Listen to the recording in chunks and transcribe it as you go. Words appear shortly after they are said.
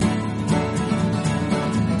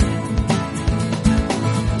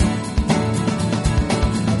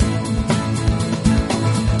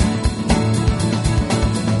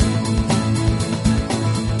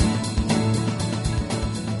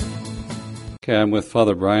Okay, I'm with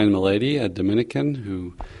Father Brian Milady, a Dominican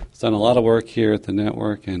who has done a lot of work here at the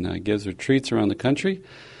network and gives retreats around the country.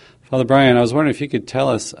 Father Brian, I was wondering if you could tell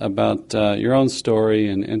us about your own story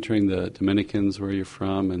in entering the Dominicans, where you're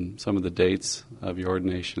from, and some of the dates of your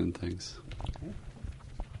ordination and things.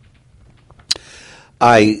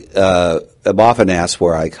 I am often asked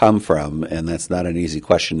where I come from, and that's not an easy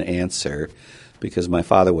question to answer because my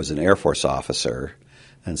father was an Air Force officer,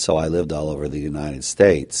 and so I lived all over the United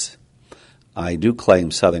States. I do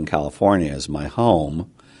claim Southern California as my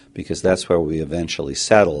home because that's where we eventually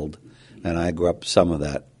settled, and I grew up some of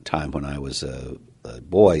that time when I was a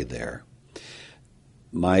boy there.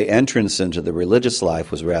 My entrance into the religious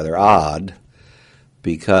life was rather odd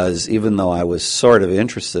because even though I was sort of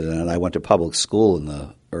interested in it, I went to public school in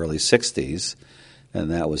the early 60s,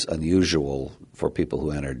 and that was unusual for people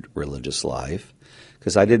who entered religious life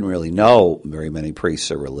because I didn't really know very many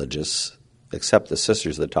priests or religious except the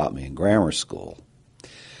sisters that taught me in grammar school.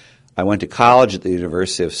 I went to college at the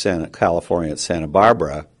University of California at Santa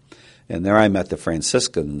Barbara, and there I met the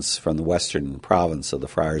Franciscans from the western province of the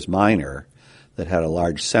Friars Minor that had a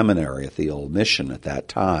large seminary at the old mission at that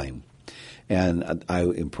time. And I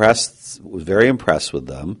was very impressed with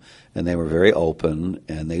them, and they were very open,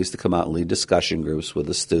 and they used to come out and lead discussion groups with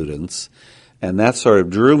the students, and that sort of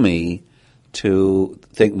drew me to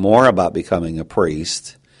think more about becoming a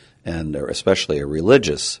priest, and especially a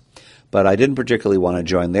religious. But I didn't particularly want to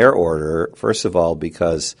join their order, first of all,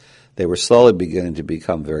 because they were slowly beginning to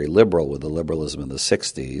become very liberal with the liberalism of the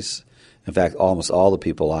 60s. In fact, almost all the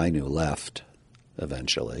people I knew left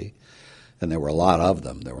eventually, and there were a lot of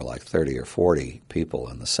them. There were like 30 or 40 people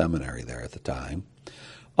in the seminary there at the time.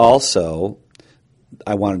 Also,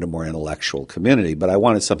 I wanted a more intellectual community, but I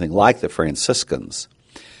wanted something like the Franciscans.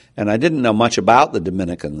 And I didn't know much about the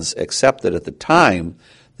Dominicans, except that at the time,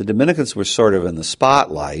 the Dominicans were sort of in the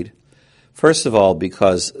spotlight, first of all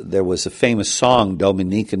because there was a famous song,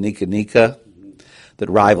 Dominica, Nica, Nica, that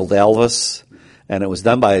rivaled Elvis, and it was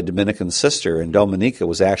done by a Dominican sister, and Dominica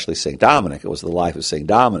was actually St. Dominic. It was the life of St.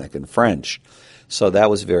 Dominic in French. So that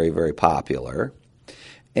was very, very popular.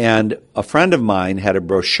 And a friend of mine had a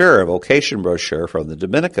brochure, a vocation brochure from the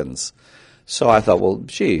Dominicans. So I thought, well,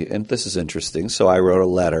 gee, and this is interesting. So I wrote a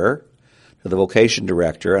letter to the vocation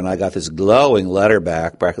director, and I got this glowing letter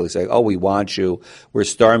back, practically saying, oh, we want you, we're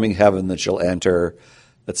storming heaven that you'll enter,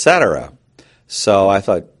 etc. So I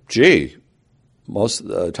thought, gee, most of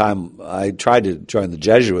the time I tried to join the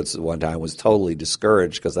Jesuits at one time, was totally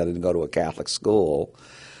discouraged because I didn't go to a Catholic school.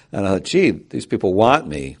 And I thought, gee, these people want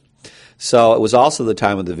me. So it was also the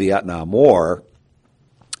time of the Vietnam War,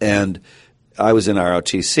 and I was in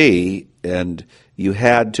ROTC, and you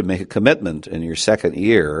had to make a commitment in your second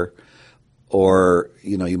year or,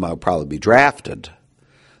 you might probably be drafted.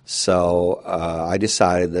 So I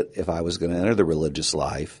decided that if I was going to enter the religious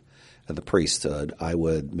life and the priesthood, I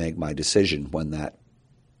would make my decision when that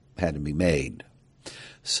had to be made.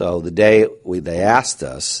 So the day they asked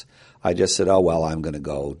us, I just said, oh, well, I'm going to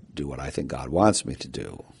go do what I think God wants me to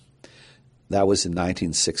do. That was in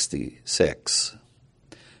 1966.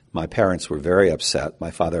 My parents were very upset.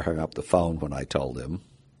 My father hung up the phone when I told him.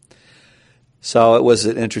 So it was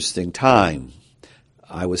an interesting time.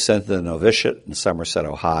 I was sent to the novitiate in Somerset,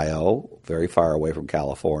 Ohio, very far away from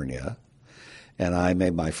California, and I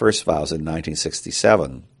made my first vows in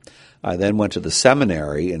 1967. I then went to the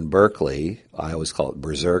seminary in Berkeley, I always call it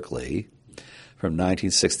Berserkly, from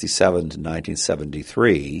 1967 to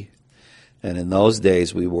 1973, and in those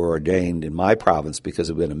days we were ordained in my province,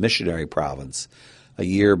 because it had been a missionary province, a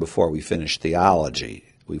year before we finished theology.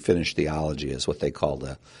 We finished theology as what they called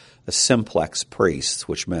a simplex priest,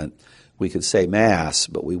 which meant we could say Mass,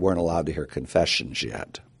 but we weren't allowed to hear confessions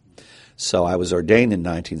yet. So I was ordained in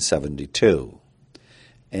 1972.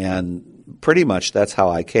 And pretty much that's how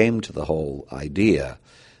I came to the whole idea.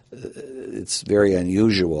 It's very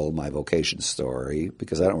unusual, my vocation story,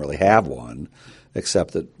 because I don't really have one,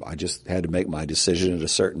 except that I just had to make my decision at a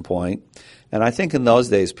certain point. And I think in those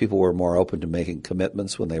days people were more open to making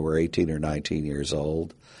commitments when they were 18 or 19 years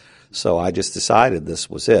old. So I just decided this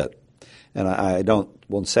was it. And I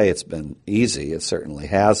won't say it's been easy. It certainly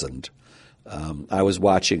hasn't. I was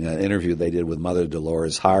watching an interview they did with Mother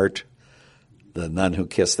Dolores Hart, the nun who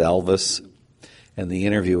kissed Elvis, and the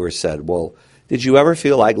interviewer said, well, did you ever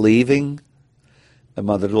feel like leaving? And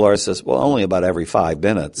Mother Dolores says, well, only about every 5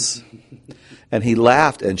 minutes. And he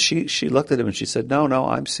laughed, and she looked at him and she said, no,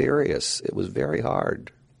 I'm serious. It was very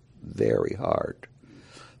hard, very hard.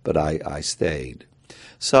 But I stayed.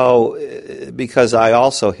 So, because I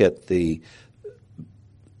also hit the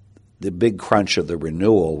big crunch of the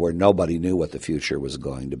renewal where nobody knew what the future was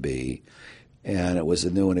going to be, and it was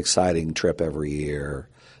a new and exciting trip every year.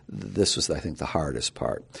 This was, I think, the hardest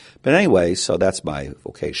part. But anyway, so that's my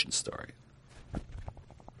vocation story.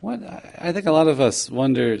 What I think a lot of us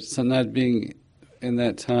wonder, so not being in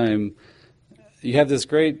that time, you have this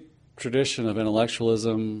great tradition of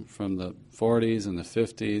intellectualism from the 40s and the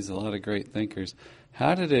 50s, a lot of great thinkers.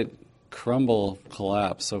 How did it crumble,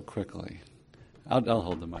 collapse so quickly? I'll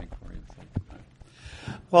hold the mic for you.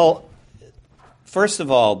 Well, first of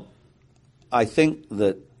all, I think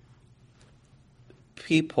that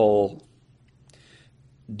people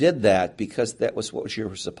did that because that was what you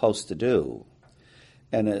were supposed to do.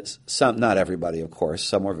 And it's not everybody, of course,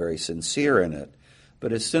 some were very sincere in it.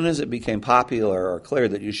 But as soon as it became popular or clear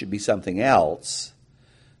that you should be something else,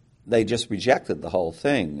 they just rejected the whole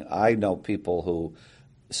thing. I know people who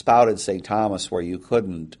spouted St. Thomas where you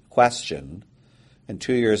couldn't question, and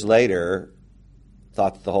 2 years later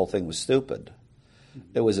thought that the whole thing was stupid.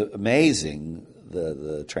 It was amazing,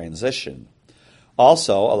 the transition.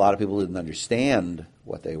 Also, a lot of people didn't understand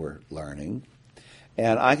what they were learning.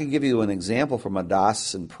 And I can give you an example from a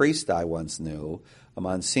diocesan priest I once knew, a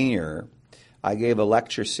Monsignor. I gave a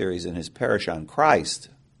lecture series in his parish on Christ.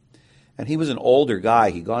 And he was an older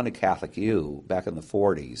guy. He'd gone to Catholic U back in the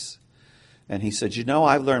 40s. And he said,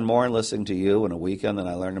 I've learned more in listening to you in a weekend than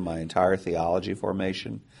I learned in my entire theology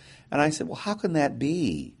formation. And I said, well, how can that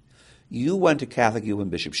be? You went to Catholic U when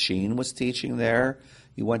Bishop Sheen was teaching there.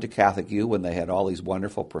 You went to Catholic U when they had all these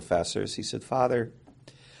wonderful professors. He said, Father,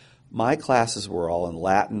 my classes were all in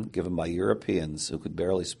Latin, given by Europeans who could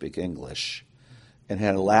barely speak English, and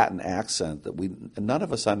had a Latin accent that none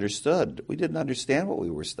of us understood. We didn't understand what we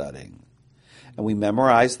were studying. And we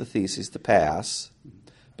memorized the theses to pass,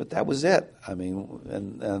 but that was it. I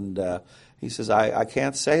mean, he says, I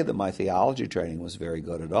can't say that my theology training was very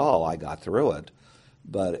good at all. I got through it.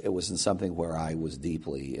 But it wasn't something where I was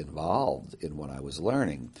deeply involved in what I was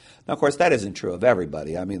learning. Now, of course, that isn't true of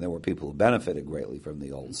everybody. I mean, there were people who benefited greatly from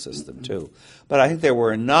the old system, too. But I think there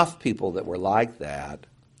were enough people that were like that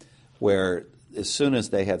where as soon as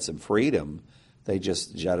they had some freedom, they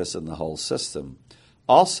just jettisoned the whole system.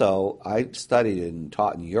 Also, I studied and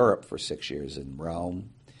taught in Europe for 6 years in Rome,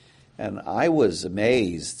 and I was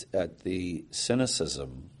amazed at the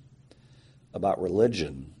cynicism about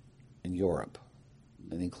religion in Europe,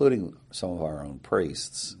 and including some of our own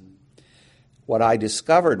priests. What I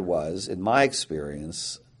discovered was, in my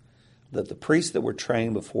experience, that the priests that were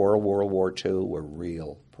trained before World War II were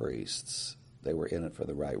real priests. They were in it for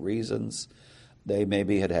the right reasons. They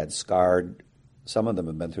maybe had scarred, some of them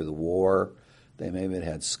had been through the war, they maybe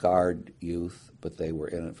had scarred youth, but they were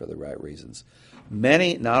in it for the right reasons.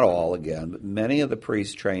 Many, not all again, but many of the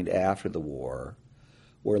priests trained after the war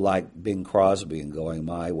were like Bing Crosby and Going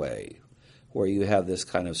My Way, where you have this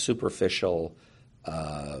kind of superficial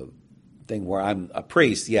thing where I'm a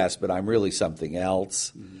priest, yes, but I'm really something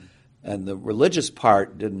else. Mm-hmm. And the religious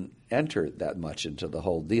part didn't enter that much into the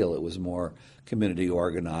whole deal. It was more community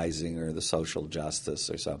organizing or the social justice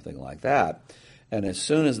or something like that. And as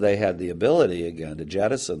soon as they had the ability, again, to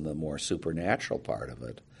jettison the more supernatural part of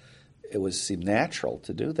it, it seemed natural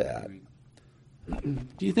to do that.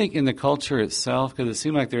 Do you think in the culture itself, because it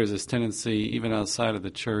seemed like there was this tendency, even outside of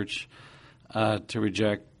the church, to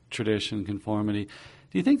reject tradition, conformity.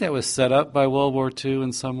 Do you think that was set up by World War II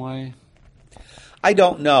in some way? I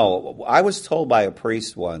don't know. I was told by a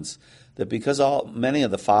priest once that because many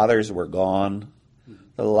of the fathers were gone,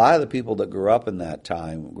 that a lot of the people that grew up in that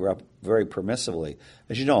time grew up very permissively.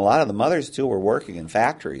 As you know, a lot of the mothers, too, were working in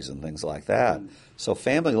factories and things like that. So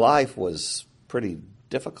family life was pretty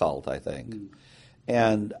difficult, I think.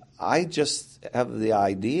 And I just have the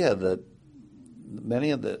idea that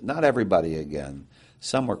not everybody again,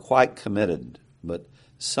 some were quite committed, but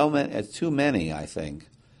too many, I think,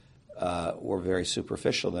 were very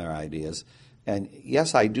superficial in their ideas. And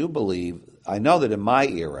yes, I do believe, I know that in my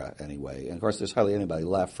era anyway, and of course there's hardly anybody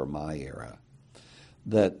left from my era,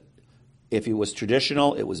 that if it was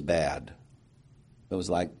traditional, it was bad.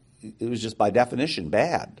 It was just by definition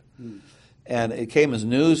bad. And it came as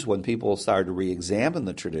news when people started to re-examine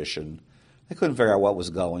the tradition. They couldn't figure out what was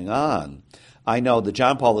going on. I know the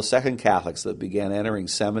John Paul II Catholics that began entering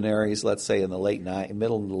seminaries, let's say in the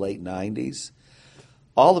middle and the late 90s,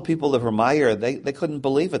 all the people that were my era, they couldn't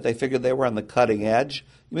believe it. They figured they were on the cutting edge.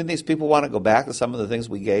 You mean these people want to go back to some of the things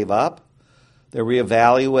we gave up? They're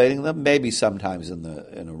reevaluating them, maybe sometimes in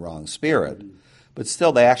a wrong spirit. But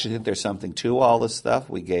still, they actually think there's something to all this stuff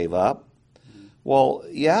we gave up. Well,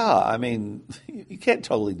 yeah, I mean, you can't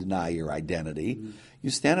totally deny your identity. You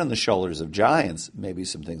stand on the shoulders of giants. Maybe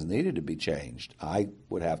some things needed to be changed. I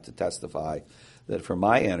would have to testify that for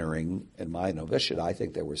my entering and my novitiate, I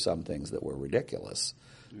think there were some things that were ridiculous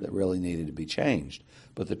that really needed to be changed.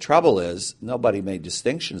 But the trouble is, nobody made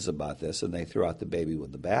distinctions about this, and they threw out the baby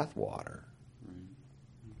with the bathwater.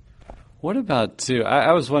 What about, too,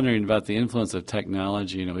 I was wondering about the influence of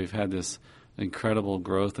technology. You know, we've had this incredible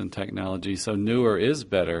growth in technology, so newer is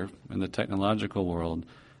better in the technological world.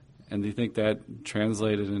 And do you think that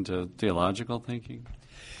translated into theological thinking?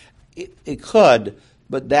 It could,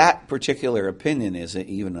 but that particular opinion isn't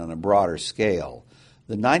even on a broader scale.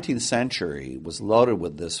 The 19th century was loaded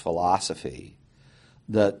with this philosophy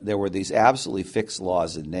that there were these absolutely fixed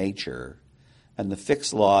laws in nature, and the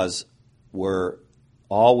fixed laws were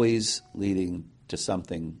always leading to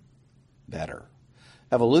something better.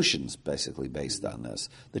 Evolution's basically based on this.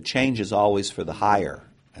 The change is always for the higher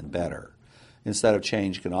and better. Instead of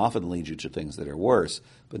change can often lead you to things that are worse,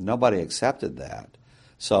 but nobody accepted that.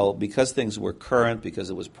 So because things were current, because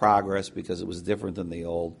it was progress, because it was different than the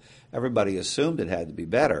old, everybody assumed it had to be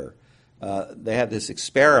better. They had this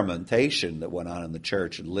experimentation that went on in the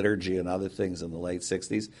church and liturgy and other things in the late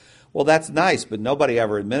 60s. Well, that's nice, but nobody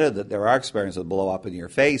ever admitted that there are experiments that blow up in your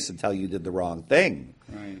face and tell you did the wrong thing,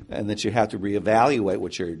 right, and that you have to reevaluate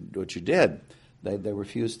what you did. They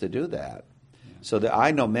refused to do that. Yeah. So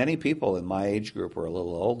I know many people in my age group or a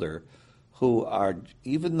little older who are,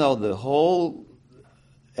 even though the whole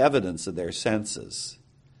evidence of their senses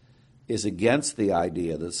is against the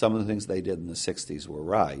idea that some of the things they did in the 60s were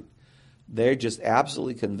right, they're just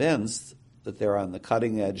absolutely convinced that they're on the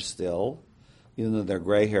cutting edge still, even though they're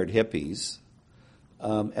gray-haired hippies,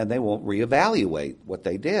 and they won't reevaluate what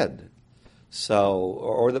they did. So,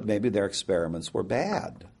 or that maybe their experiments were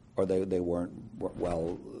bad, or they weren't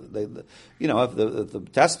well. If the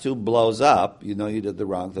test tube blows up, you know you did the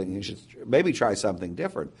wrong thing. You should maybe try something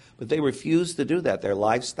different. But they refused to do that. Their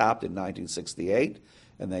life stopped in 1968,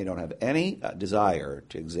 and they don't have any desire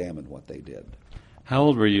to examine what they did. How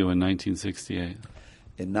old were you in 1968?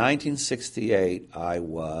 In 1968, I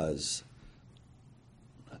was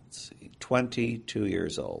 22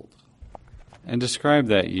 years old. And describe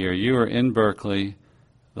that year. You were in Berkeley,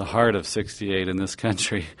 the heart of 68 in this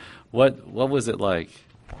country. What was it like?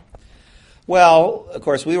 Well, of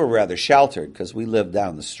course, we were rather sheltered because we lived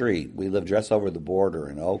down the street. We lived just over the border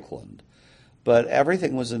in Oakland. But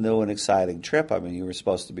everything was a new and exciting trip. I mean, you were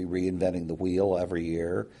supposed to be reinventing the wheel every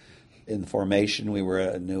year. In formation, we were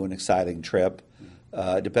a new and exciting trip,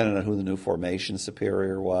 depending on who the new formation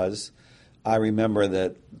superior was. I remember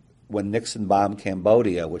that when Nixon bombed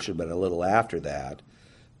Cambodia, which had been a little after that,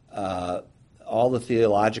 all the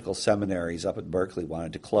theological seminaries up at Berkeley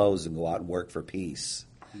wanted to close and go out and work for peace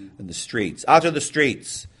in the streets. Out to the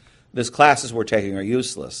streets. These classes we're taking are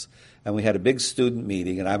useless. And we had a big student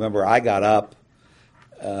meeting, and I remember I got up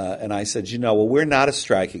and I said, we're not a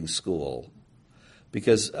striking school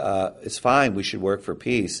because it's fine, we should work for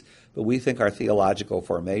peace, but we think our theological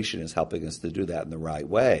formation is helping us to do that in the right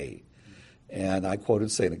way. And I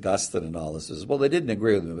quoted St. Augustine and all this. Well, they didn't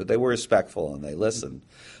agree with me, but they were respectful and they listened.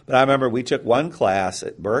 But I remember we took one class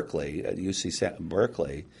at Berkeley, at UC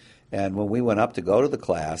Berkeley, and when we went up to go to the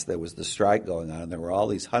class, there was the strike going on, and there were all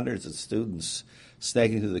these hundreds of students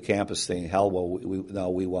snaking through the campus saying, hell, well,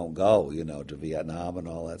 we won't go, to Vietnam and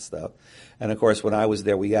all that stuff. And, of course, when I was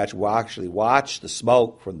there, we actually watched the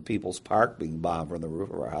smoke from People's Park being bombed from the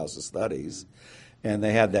roof of our House of Studies. And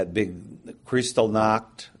they had that big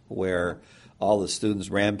Kristallnacht where all the students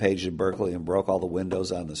rampaged in Berkeley and broke all the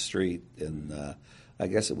windows on the street in, I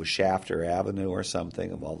guess it was Shafter Avenue or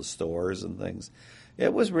something, of all the stores and things.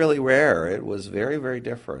 It was really rare. It was very, very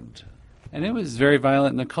different. And it was very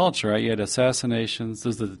violent in the culture, right? You had assassinations.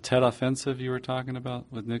 Was it the Tet Offensive you were talking about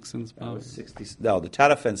with Nixon's bomb? No, the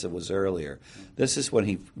Tet Offensive was earlier. This is when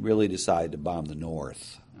he really decided to bomb the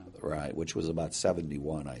North, right, which was about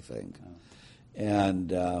 71, I think. And,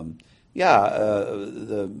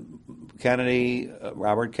 the Kennedy,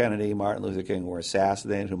 Robert Kennedy, Martin Luther King were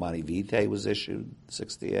assassinated. Humani Vitae was issued in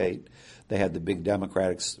 68. They had the big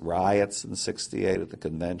Democratic riots in 68 at the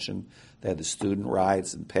convention. They had the student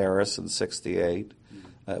riots in Paris in 68.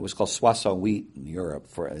 It was called Soissons-Huit in Europe,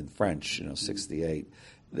 in French, 68.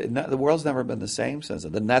 The world's never been the same since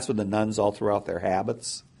then. Then that's when the nuns all threw out their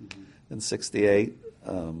habits in 68.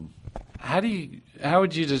 How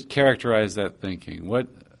would you just characterize that thinking? What,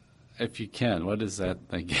 if you can, what is that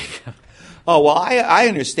thinking? Oh, well, I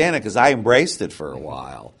understand it because I embraced it for a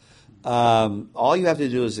while. All you have to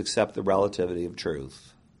do is accept the relativity of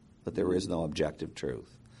truth, that there is no objective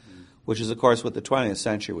truth, which is, of course, what the 20th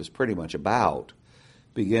century was pretty much about,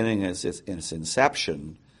 beginning in its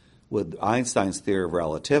inception with Einstein's theory of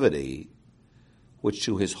relativity, which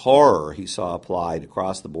to his horror he saw applied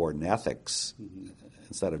across the board in ethics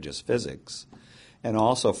instead of just physics. And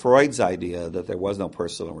also Freud's idea that there was no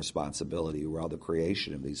personal responsibility, you were all the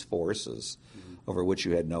creation of these forces over which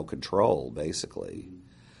you had no control, basically.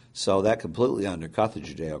 So that completely undercut the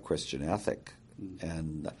Judeo-Christian ethic.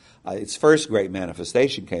 And its first great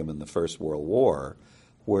manifestation came in the First World War,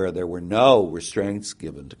 where there were no restraints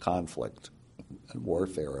given to conflict and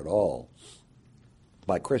warfare at all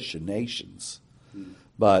by Christian nations.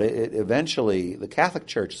 But it eventually, the Catholic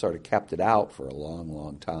Church sort of kept it out for a long,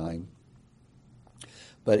 long time.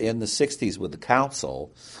 But in the 60s with the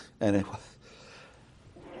council, and it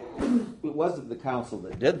wasn't the council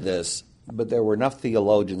that did this, but there were enough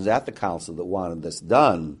theologians at the council that wanted this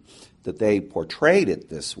done that they portrayed it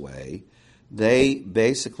this way. They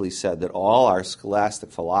basically said that all our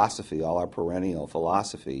scholastic philosophy, all our perennial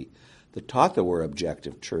philosophy that taught there were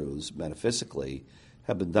objective truths metaphysically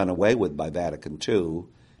have been done away with by Vatican II,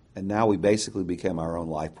 and now we basically became our own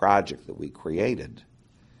life project that we created.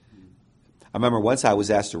 I remember once I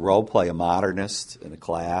was asked to role play a modernist in a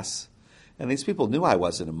class, and these people knew I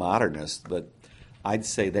wasn't a modernist, but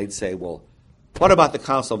they'd say, well, what about the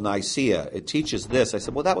Council of Nicaea? It teaches this. I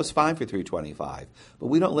said, well, that was fine for 325, but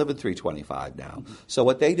we don't live in 325 now. So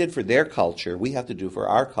what they did for their culture, we have to do for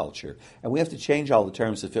our culture, and we have to change all the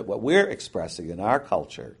terms to fit what we're expressing in our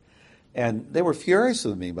culture. And they were furious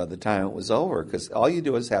with me by the time it was over, because all you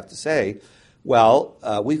do is have to say, well,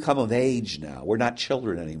 we've come of age now. We're not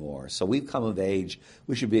children anymore. So we've come of age.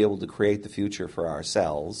 We should be able to create the future for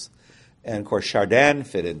ourselves. And, of course, Chardin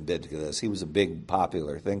fit into this. He was a big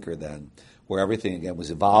popular thinker then, where everything, again,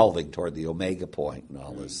 was evolving toward the omega point and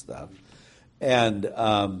all this stuff. And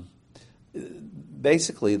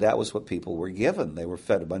basically that was what people were given. They were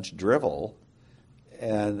fed a bunch of drivel.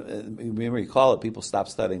 And you may recall that people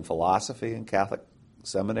stopped studying philosophy in Catholic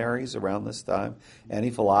seminaries around this time. Any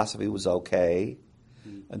philosophy was okay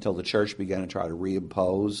until the church began to try to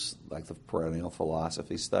reimpose like the perennial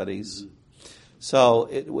philosophy studies. So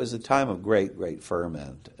it was a time of great, great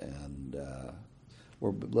ferment, and we're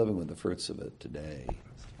living with the fruits of it today.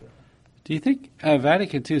 Do you think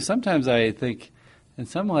Vatican II, sometimes I think in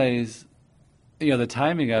some ways, the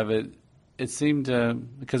timing of it, it seemed,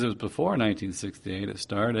 because it was before 1968 it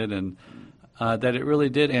started, and that it really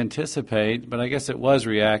did anticipate, but I guess it was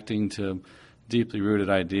reacting to deeply rooted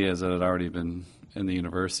ideas that had already been in the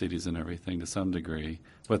universities and everything to some degree,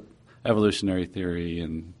 with evolutionary theory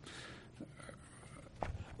and...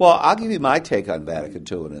 Well, I'll give you my take on Vatican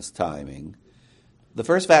II and its timing. The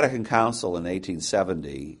First Vatican Council in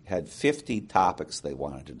 1870 had 50 topics they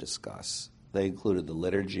wanted to discuss. They included the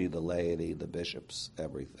liturgy, the laity, the bishops,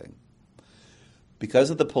 everything. Because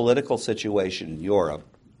of the political situation in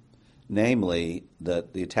Europe, namely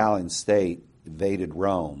that the Italian state invaded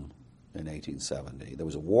Rome in 1870. There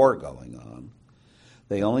was a war going on.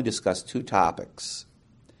 They only discussed two topics,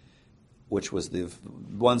 which was the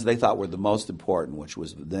ones they thought were the most important, which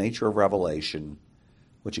was the nature of revelation,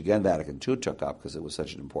 which again Vatican II took up because it was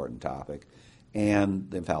such an important topic, and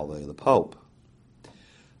the infallibility of the Pope.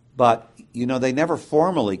 But, they never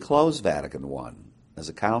formally closed Vatican I as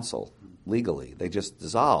a council legally. They just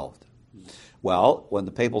dissolved. Well, when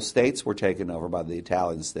the Papal States were taken over by the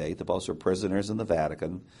Italian state, the popes were prisoners in the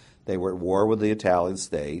Vatican. They were at war with the Italian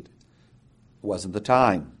state. It wasn't the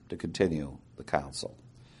time to continue the council.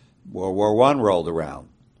 World War I rolled around.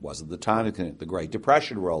 Wasn't the time to continue. The Great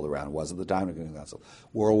Depression rolled around. Wasn't the time to continue the council.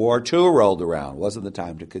 World War II rolled around. Wasn't the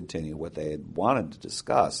time to continue what they had wanted to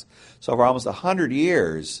discuss. So for almost 100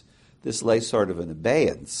 years, this lay sort of in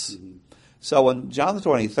abeyance. Mm-hmm. So when John the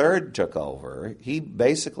 23rd took over, he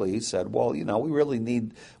basically said, well,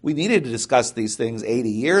 we needed to discuss these things 80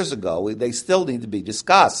 years ago. They still need to be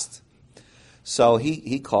discussed. So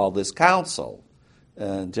he called this council,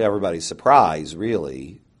 and to everybody's surprise,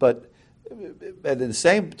 really. But in the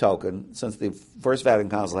same token, since the First Vatican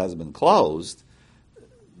Council hasn't been closed,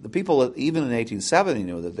 the people, even in 1870,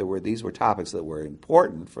 knew that these were topics that were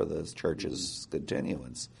important for the church's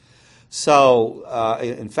continuance. So,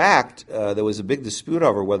 in fact, there was a big dispute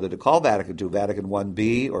over whether to call Vatican II Vatican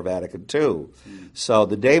I-B or Vatican II. So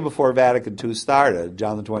the day before Vatican II started,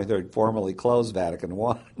 John the 23rd formally closed Vatican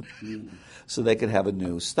I so they could have a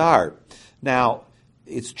new start. Now,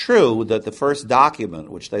 it's true that the first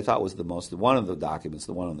document, which they thought was one of the documents,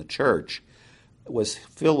 the one on the church, was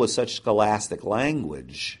filled with such scholastic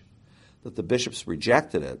language that the bishops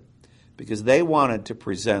rejected it because they wanted to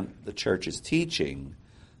present the church's teaching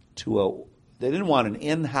they didn't want an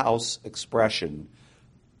in-house expression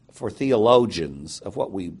for theologians of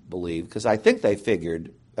what we believe, because I think they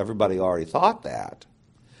figured everybody already thought that.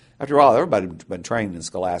 After all, everybody had been trained in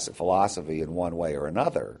scholastic philosophy in one way or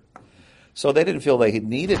another. So they didn't feel they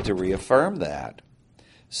needed to reaffirm that.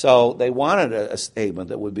 So they wanted a statement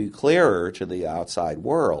that would be clearer to the outside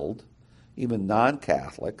world, even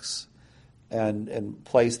non-Catholics, and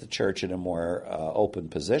place the church in a more open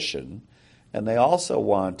position. And they also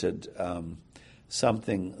wanted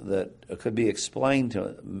something that could be explained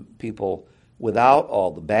to people without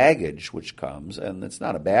all the baggage which comes, and it's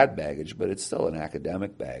not a bad baggage, but it's still an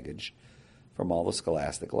academic baggage from all the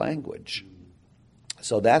scholastic language.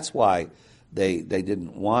 So that's why they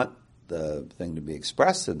didn't want the thing to be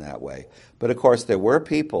expressed in that way. But of course there were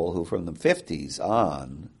people who from the 50s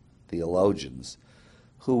on, theologians,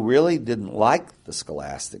 who really didn't like the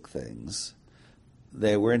scholastic things.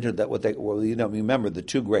 They were into that. Remember the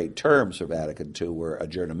two great terms for Vatican II were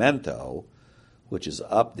aggiornamento, which is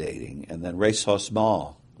updating, and then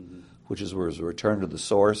ressourcement, which is a return to the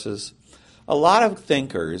sources. A lot of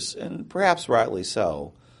thinkers, and perhaps rightly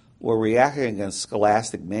so, were reacting against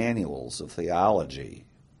scholastic manuals of theology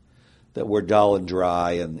that were dull and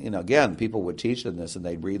dry. And again, people would teach them this, and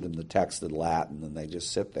they'd read them the text in Latin, and they'd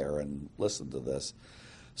just sit there and listen to this.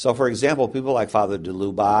 So, for example, people like Father de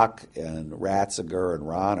Lubac and Ratzinger and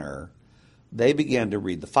Rahner, they began to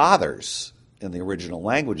read the Fathers in the original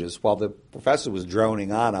languages while the professor was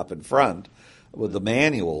droning on up in front with the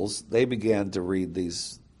manuals. They began to read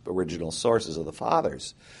these original sources of the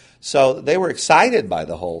Fathers. So they were excited by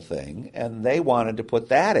the whole thing, and they wanted to put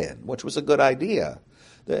that in, which was a good idea.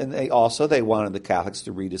 And they wanted the Catholics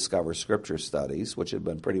to rediscover Scripture studies, which had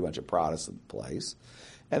been pretty much a Protestant place.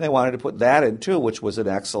 And they wanted to put that in too, which was an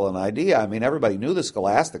excellent idea. I mean, everybody knew the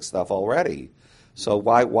scholastic stuff already. So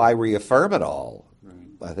why reaffirm it all?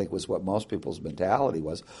 Right. I think was what most people's mentality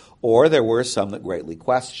was. Or there were some that greatly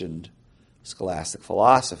questioned scholastic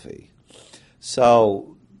philosophy.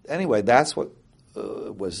 So anyway, that's what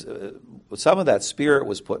some of that spirit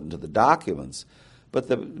was put into the documents. But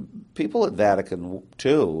the people at Vatican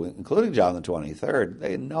II, including John the 23rd,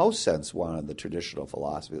 they in no sense wanted the traditional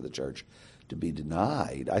philosophy of the Church to be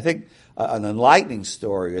denied. I think an enlightening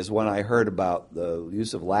story is when I heard about the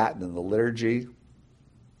use of Latin in the liturgy.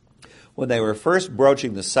 When they were first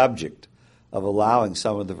broaching the subject of allowing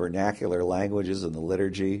some of the vernacular languages in the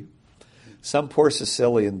liturgy, some poor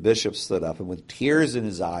Sicilian bishop stood up and with tears in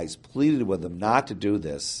his eyes pleaded with them not to do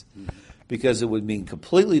this because it would mean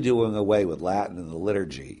completely doing away with Latin in the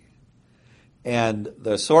liturgy. And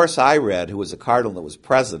the source I read, who was a cardinal that was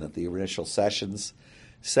present at the initial sessions,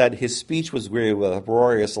 said his speech was greeted with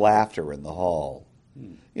uproarious laughter in the hall.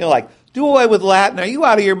 Like, do away with Latin? Are you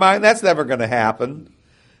out of your mind? That's never going to happen.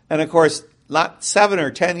 And of course, not 7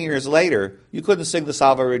 or 10 years later, you couldn't sing the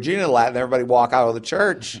Salve Regina in Latin, everybody walk out of the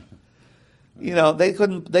church. They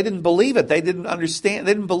didn't believe it. They didn't understand.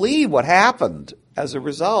 They didn't believe what happened as a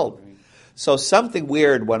result. So something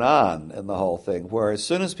weird went on in the whole thing, where as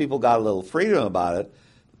soon as people got a little freedom about it,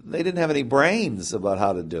 they didn't have any brains about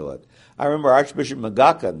how to do it. I remember Archbishop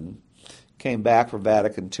McGuckin came back from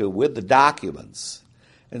Vatican II with the documents,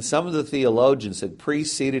 and some of the theologians had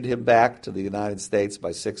preceded him back to the United States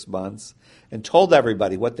by 6 months and told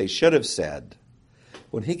everybody what they should have said.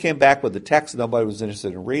 When he came back with the text, nobody was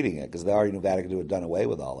interested in reading it because they already knew Vatican II had done away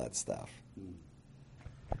with all that stuff.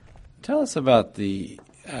 Tell us about the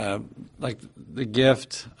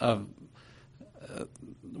gift of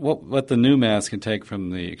what the new Mass can take from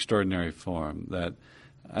the extraordinary form. That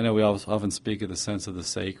I know we often speak of the sense of the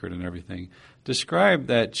sacred and everything. Describe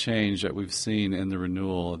that change that we've seen in the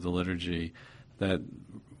renewal of the liturgy, that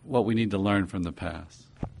what we need to learn from the past.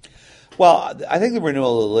 Well, I think the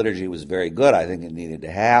renewal of the liturgy was very good. I think it needed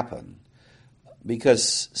to happen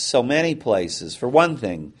because so many places, for one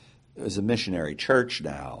thing, there's a missionary church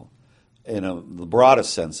now in the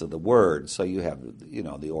broadest sense of the word. So you have,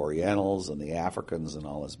 the Orientals and the Africans and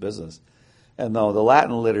all this business. And though the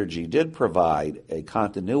Latin liturgy did provide a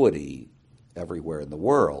continuity everywhere in the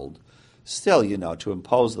world, still, to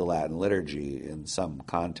impose the Latin liturgy in some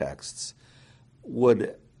contexts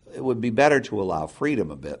it would be better to allow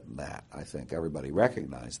freedom a bit in that. I think everybody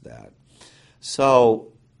recognized that.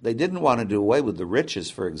 So they didn't want to do away with the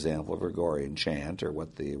riches, for example, of Gregorian chant or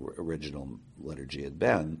what the original liturgy had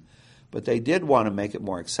been, but they did want to make it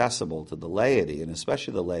more accessible to the laity, and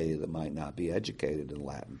especially the laity that might not be educated in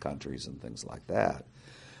Latin countries and things like that.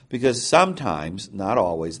 Because sometimes, not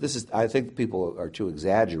always, I think people are too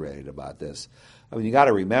exaggerated about this. I mean, you got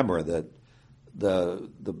to remember that the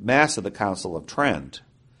Mass of the Council of Trent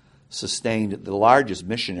sustained the largest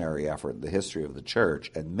missionary effort in the history of the church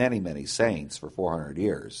and many, many saints for 400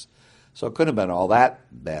 years. So it couldn't have been all that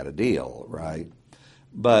bad a deal, right?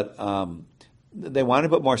 But They wanted to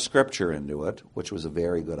put more scripture into it, which was a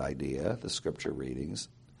very good idea, the scripture readings.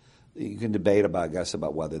 You can debate about, I guess,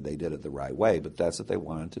 about whether they did it the right way, but that's what they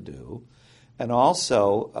wanted to do. And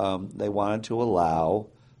also, they wanted to allow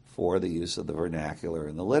for the use of the vernacular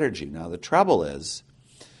in the liturgy. Now, the trouble is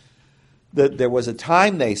that there was a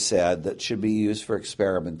time, they said, that should be used for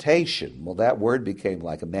experimentation. Well, that word became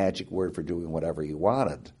like a magic word for doing whatever you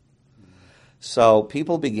wanted. So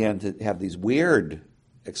people began to have these weird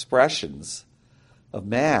expressions of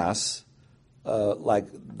Mass.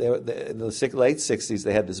 Like in the late 60s,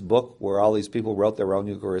 they had this book where all these people wrote their own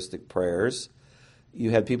Eucharistic prayers.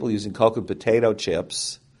 You had people using Coke and potato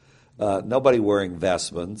chips, nobody wearing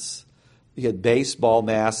vestments. You had baseball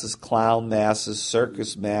masses, clown masses,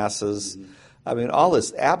 circus masses. I mean, all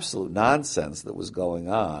this absolute nonsense that was going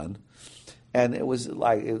on. And it was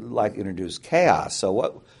like introduced chaos.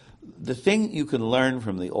 So the thing you can learn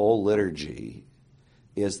from the old liturgy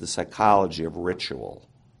is the psychology of ritual,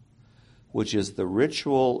 which is the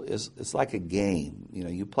ritual it's like a game. You know,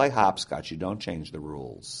 you play hopscotch, you don't change the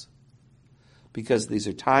rules. Because these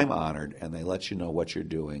are time-honored, and they let you know what you're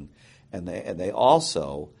doing. And they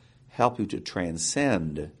also help you to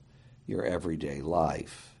transcend your everyday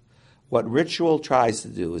life. What ritual tries to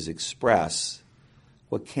do is express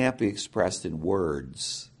what can't be expressed in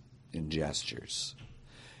words, in gestures.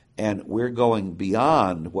 And we're going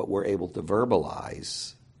beyond what we're able to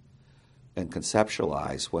verbalize and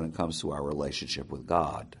conceptualize when it comes to our relationship with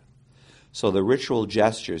God. So the ritual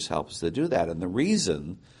gestures help us to do that. And the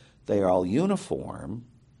reason they are all uniform,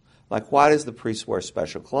 like why does the priest wear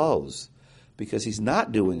special clothes? Because he's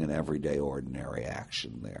not doing an everyday ordinary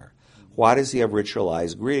action there. Why does he have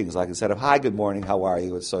ritualized greetings? Like instead of, hi, good morning, how are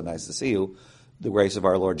you? It's so nice to see you. The grace of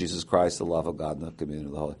our Lord Jesus Christ, the love of God, and the communion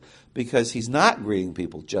of the Holy. Because he's not greeting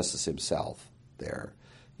people just as himself there.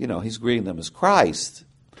 You know, he's greeting them as Christ.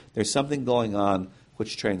 There's something going on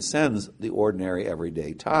which transcends the ordinary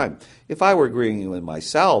everyday time. If I were greeting you in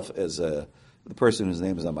myself as the person whose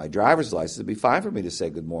name is on my driver's license, it'd be fine for me to say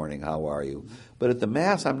good morning, how are you? But at the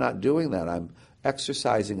Mass, I'm not doing that. I'm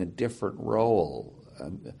exercising a different role.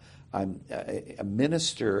 I'm a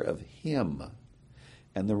minister of Him.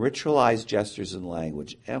 And the ritualized gestures and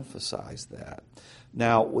language emphasize that.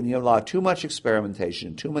 Now, when you allow too much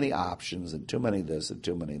experimentation, too many options, and too many this and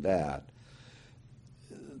too many that,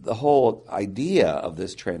 the whole idea of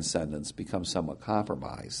this transcendence becomes somewhat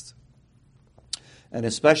compromised. And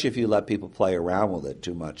especially if you let people play around with it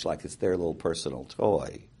too much, like it's their little personal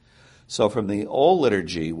toy. So from the old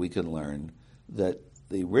liturgy, we can learn that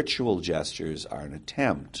the ritual gestures are an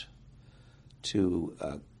attempt to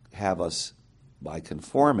have us, by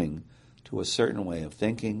conforming to a certain way of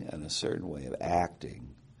thinking and a certain way of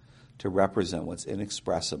acting, to represent what's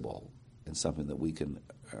inexpressible in something that we can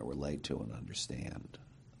relate to and understand.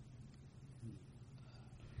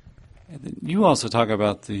 You also talk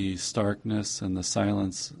about the starkness and the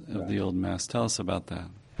silence of the old Mass. Tell us about that.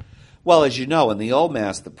 Well, as you know, in the old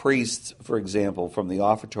Mass, the priest, for example, from the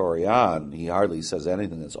offertory on, he hardly says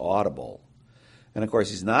anything that's audible. And, of course,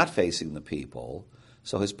 he's not facing the people,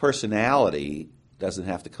 so his personality doesn't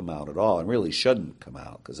have to come out at all, and really shouldn't come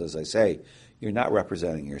out, because, as I say, you're not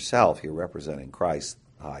representing yourself, you're representing Christ,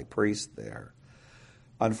 the high priest there.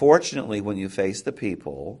 Unfortunately, when you face the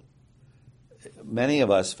people, many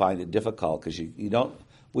of us find it difficult because you don't.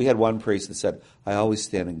 We had one priest that said, I always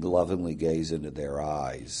stand and lovingly gaze into their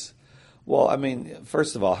eyes. Well, I mean,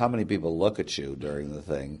 first of all, how many people look at you during the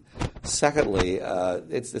thing? Secondly,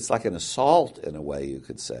 it's like an assault in a way, you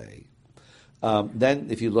could say. Then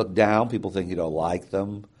if you look down, people think you don't like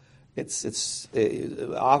them.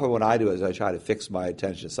 Often what I do is I try to fix my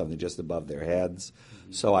attention to something just above their heads.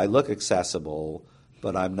 So I look accessible,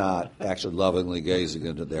 but I'm not actually lovingly gazing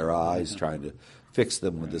into their eyes, trying to fix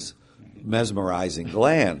them with this mesmerizing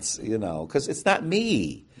glance, because it's not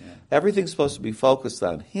me. Yeah. Everything's supposed to be focused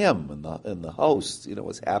on Him and the host,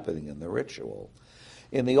 what's happening in the ritual.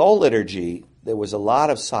 In the old liturgy, there was a lot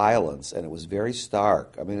of silence, and it was very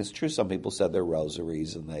stark. I mean, it's true some people said their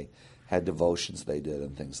rosaries, and they had devotions they did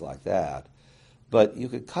and things like that. But you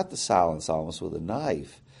could cut the silence almost with a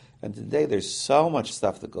knife. And today there's so much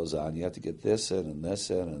stuff that goes on. You have to get this in and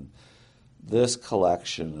this in and this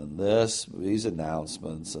collection and these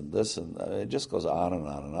announcements and this, and it just goes on and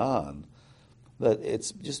on and on. That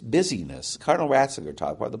it's just busyness. Cardinal Ratzinger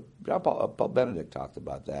talked about Pope Benedict talked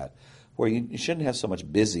about that, where you shouldn't have so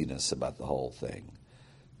much busyness about the whole thing.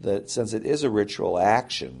 That since it is a ritual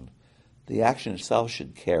action, the action itself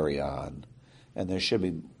should carry on, and there should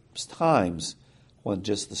be times when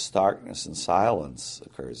just the starkness and silence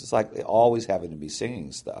occurs. It's like always having to be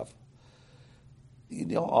singing stuff. you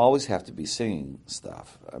don't always have to be singing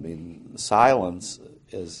stuff. I mean, silence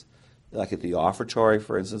is, like at the offertory,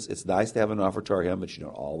 for instance, it's nice to have an offertory hymn, but you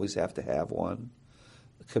don't always have to have one.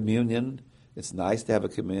 Communion, it's nice to have a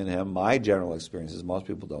communion hymn. My general experience is most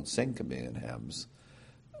people don't sing communion hymns.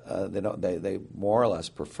 They more or less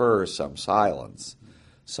prefer some silence.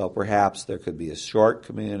 So perhaps there could be a short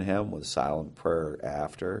communion hymn with silent prayer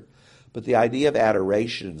after. But the idea of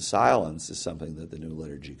adoration and silence is something that the new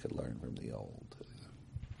liturgy could learn from the old.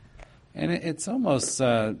 And it's almost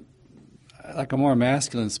like a more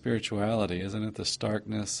masculine spirituality, isn't it? The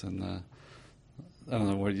starkness and the, I don't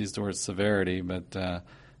know what use the word severity, but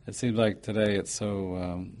it seems like today it's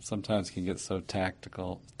so, sometimes can get so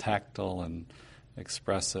tactile and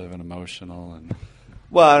expressive and emotional. And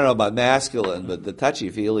well, I don't know about masculine, but the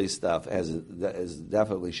touchy-feely stuff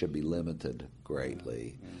definitely should be limited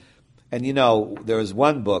greatly. Yeah. And there was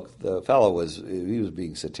one book, the fellow was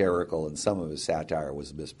being satirical and some of his satire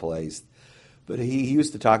was misplaced. But he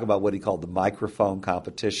used to talk about what he called the microphone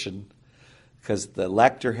competition, because the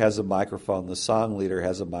lector has a microphone, the song leader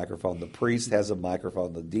has a microphone, the priest has a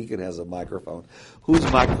microphone, the deacon has a microphone. Whose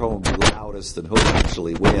microphone will be loudest and who will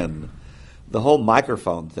actually win? The whole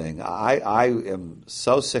microphone thing, I am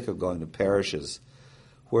so sick of going to parishes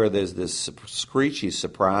where there's this screechy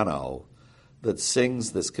soprano that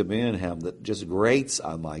sings this communion hymn that just grates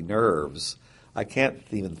on my nerves. I can't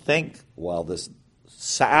even think while this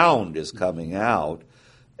sound is coming out.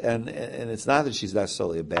 And it's not that she's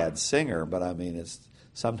necessarily a bad singer, but I mean,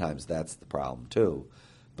 sometimes that's the problem too.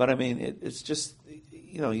 But I mean, it's just,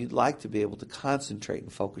 you'd like to be able to concentrate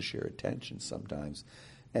and focus your attention sometimes.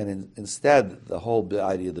 And instead, the whole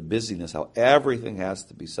idea of the busyness, how everything has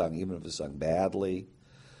to be sung, even if it's sung badly,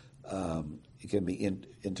 it can be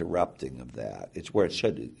interrupting of that. It's where it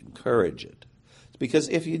should encourage it. Because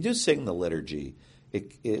if you do sing the liturgy,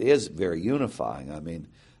 it is very unifying. I mean,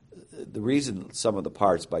 the reason some of the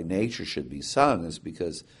parts by nature should be sung is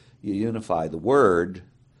because you unify the word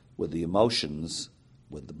with the emotions,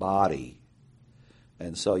 with the body.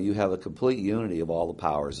 And so you have a complete unity of all the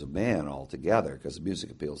powers of man all together, because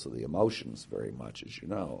music appeals to the emotions very much, as you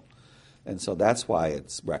know. And so that's why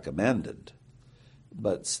it's recommended.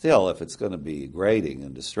 But still, if it's going to be grating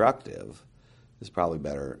and destructive, it's probably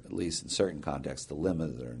better, at least in certain contexts, to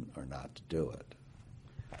limit it or not to do it.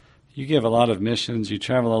 You give a lot of missions. You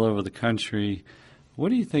travel all over the country. What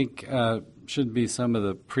do you think should be some of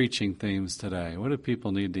the preaching themes today? What do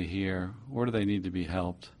people need to hear? Where do they need to be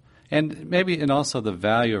helped? And also the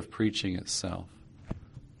value of preaching itself.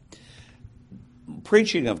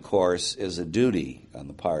 Preaching, of course, is a duty on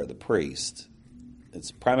the part of the priest.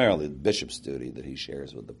 It's primarily the bishop's duty that he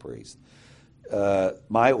shares with the priest.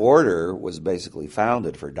 My order was basically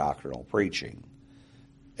founded for doctrinal preaching.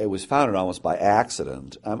 It was founded almost by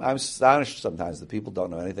accident. I'm astonished sometimes that people don't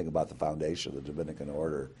know anything about the foundation of the Dominican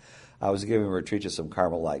order. I was giving a retreat to some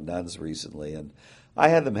Carmelite nuns recently, and I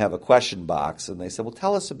had them have a question box, and they said, well,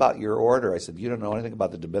 tell us about your order. I said, you don't know anything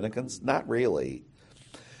about the Dominicans? Not really.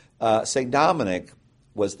 St. Dominic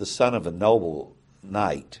was the son of a noble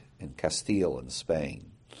knight in Castile in Spain.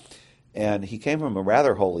 And he came from a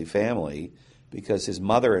rather holy family because his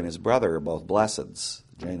mother and his brother are both blesseds,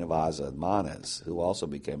 Jane of Aza and Manes, who also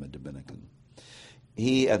became a Dominican.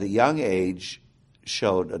 He, at a young age,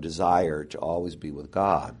 showed a desire to always be with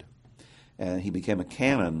God. And he became a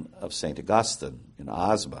canon of St. Augustine in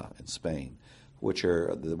Osma in Spain, which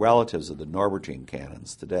are the relatives of the Norbertine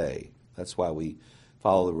canons today. That's why we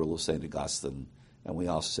follow the rule of St. Augustine, and we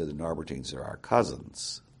also say the Norbertines are our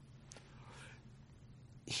cousins.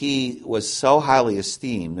 He was so highly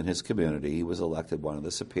esteemed in his community, he was elected one of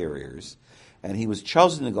the superiors, and he was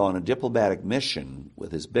chosen to go on a diplomatic mission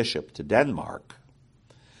with his bishop to Denmark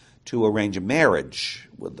to arrange a marriage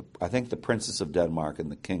with, the Princess of Denmark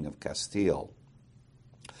and the King of Castile.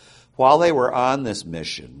 While they were on this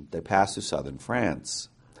mission, they passed through southern France,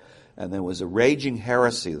 and there was a raging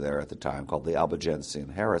heresy there at the time called the Albigensian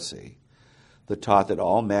heresy that taught that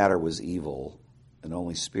all matter was evil and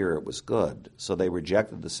only spirit was good. So they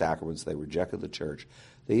rejected the sacraments, they rejected the church,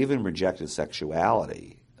 they even rejected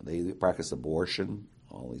sexuality. They practiced abortion,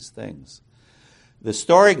 all these things. The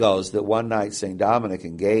story goes that one night St. Dominic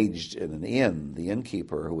engaged in an inn, the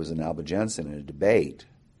innkeeper, who was an Albigensian, in a debate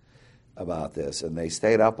about this, and they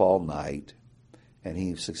stayed up all night, and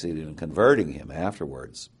he succeeded in converting him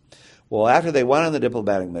afterwards. Well, after they went on the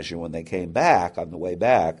diplomatic mission, when they came back, on the way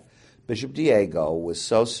back, Bishop Diego was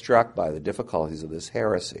so struck by the difficulties of this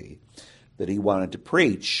heresy that he wanted to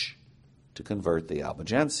preach to convert the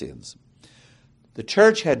Albigensians. The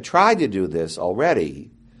church had tried to do this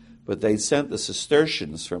already, but they sent the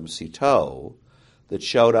Cistercians from Citeaux, that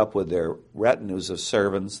showed up with their retinues of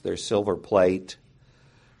servants, their silver plate.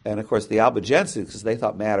 And, of course, the Albigenses, because they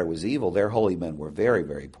thought matter was evil, their holy men were very,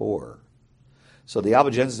 very poor. So the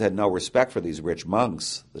Albigenses had no respect for these rich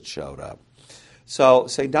monks that showed up. So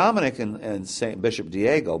St. Dominic and St. Bishop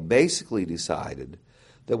Diego basically decided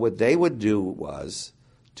that what they would do was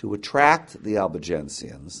to attract the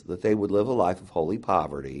Albigensians, that they would live a life of holy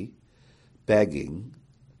poverty, begging.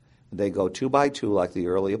 They go 2 by 2 like the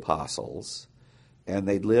early apostles, and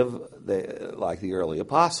they'd live like the early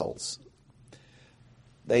apostles.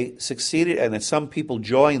 They succeeded, and then some people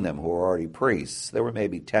joined them who were already priests. There were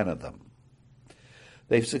maybe 10 of them.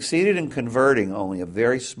 They've succeeded in converting only a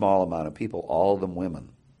very small amount of people, all of them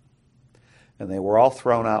women. And they were all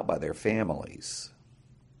thrown out by their families.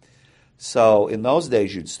 So in those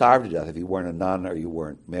days, you'd starve to death if you weren't a nun or you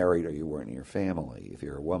weren't married or you weren't in your family, if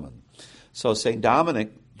you're a woman. So St.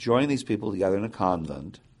 Dominic joined these people together in a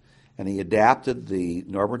convent, and he adapted the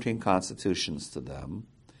Norbertine constitutions to them,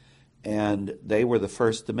 and they were the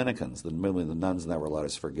first Dominicans. The nuns never let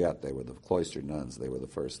us forget. They were the cloistered nuns. They were the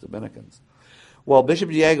first Dominicans. Well, Bishop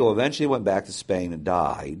Diego eventually went back to Spain and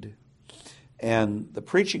died, and the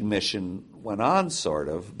preaching mission went on, sort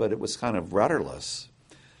of, but it was kind of rudderless.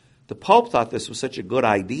 The Pope thought this was such a good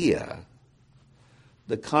idea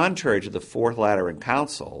that, contrary to the Fourth Lateran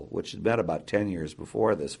Council, which had met about 10 years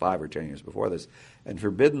before this, 5 or 10 years before this, and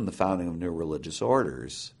forbidden the founding of new religious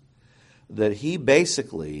orders, that he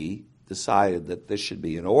basically decided that this should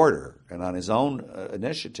be an order. And on his own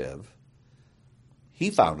initiative, he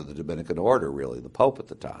founded the Dominican order, really, the Pope at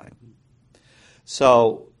the time.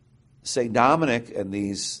 So St. Dominic and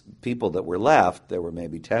these people that were left, there were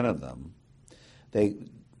maybe 10 of them, they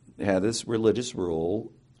had this religious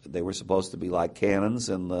rule. They were supposed to be like canons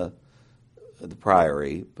in the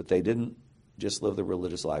priory, but they didn't just live the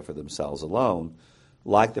religious life for themselves alone.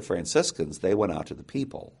 Like the Franciscans, they went out to the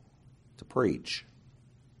people to preach.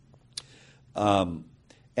 And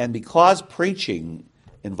because preaching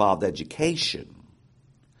involved education,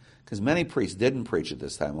 because many priests didn't preach at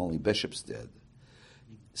this time, only bishops did,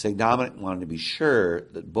 St. Dominic wanted to be sure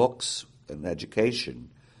that books and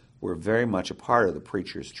education were very much a part of the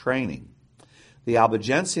preacher's training. The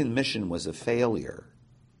Albigensian mission was a failure.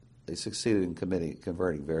 They succeeded in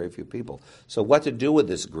converting very few people. So what to do with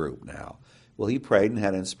this group now? Well, he prayed and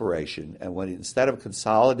had inspiration, and instead of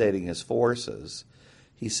consolidating his forces,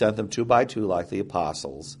 he sent them 2 by 2 like the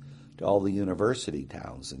apostles to all the university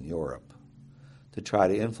towns in Europe to try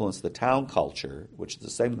to influence the town culture, which is the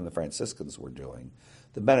same thing the Franciscans were doing.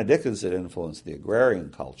 The Benedictines had influenced the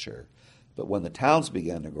agrarian culture, but when the towns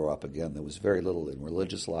began to grow up again, there was very little in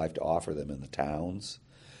religious life to offer them in the towns,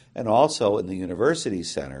 and also in the university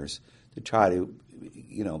centers to try to,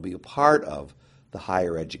 be a part of the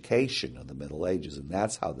higher education of the Middle Ages, and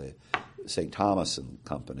that's how the St. Thomas and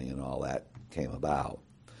Company and all that came about.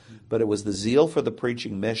 But it was the zeal for the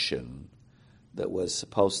preaching mission that was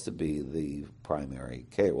supposed to be the primary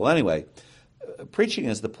care. Well, anyway, preaching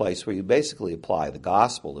is the place where you basically apply the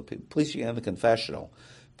gospel, the preaching and the confessional.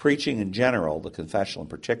 Preaching in general, the confessional in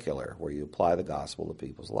particular, where you apply the gospel to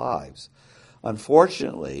people's lives.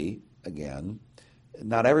 Unfortunately, again,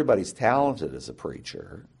 not everybody's talented as a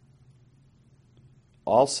preacher.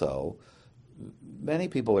 Also, many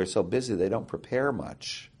people are so busy they don't prepare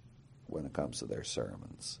much when it comes to their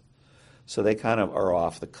sermons. So they kind of are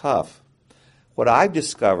off the cuff. What I've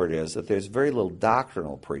discovered is that there's very little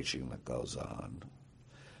doctrinal preaching that goes on.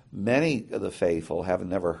 Many of the faithful have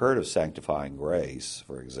never heard of sanctifying grace,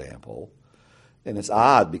 for example. And it's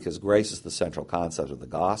odd because grace is the central concept of the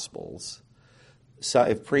Gospels. So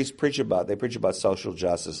if priests preach about social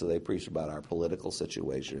justice, or they preach about our political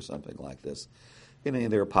situation or something like this, in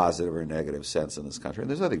either a positive or negative sense in this country. And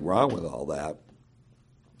there's nothing wrong with all that.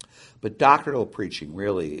 But doctrinal preaching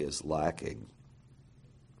really is lacking.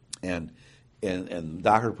 And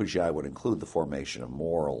doctrinal preaching, I would include the formation of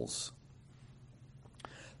morals.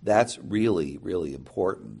 That's really, really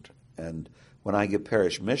important. And when I give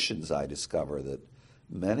parish missions, I discover that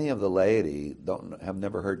many of the laity have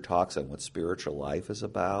never heard talks on what spiritual life is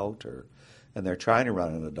about, and they're trying to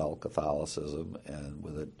run an adult Catholicism, and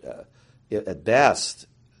with at best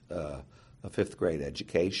a 5th grade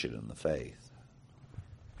education in the faith.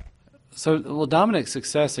 So, Dominic's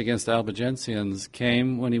success against the Albigensians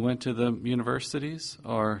came when he went to the universities,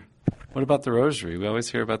 or what about the Rosary? We always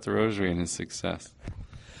hear about the Rosary and his success.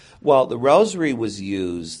 Well, the Rosary was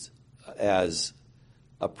used as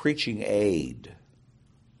a preaching aid,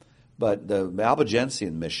 but the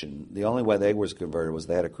Albigensian mission, the only way they was converted was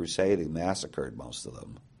they had a crusade and massacred most of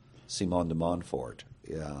them. Simon de Montfort,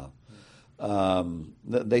 yeah.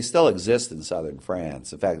 They still exist in southern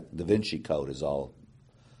France. In fact, Da Vinci Code is all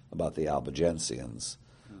about the Albigensians,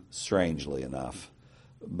 strangely enough.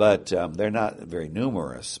 But they're not very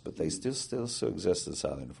numerous, but they still exist in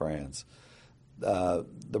southern France. The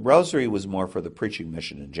Rosary was more for the preaching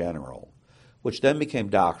mission in general, which then became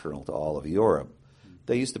doctrinal to all of Europe.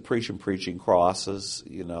 They used to preach and preaching crosses,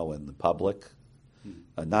 in the public,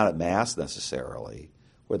 not at Mass necessarily,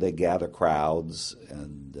 where they gather crowds.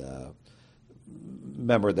 And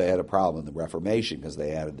remember, they had a problem in the Reformation because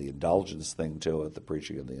they added the indulgence thing to it, the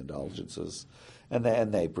preaching of the indulgences, and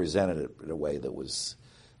they presented it in a way that was,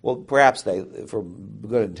 well, perhaps they, for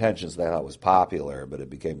good intentions, they thought it was popular, but it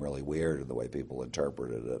became really weird in the way people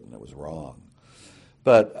interpreted it, and it was wrong.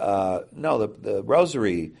 But no, the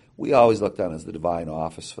Rosary, we always looked on as the divine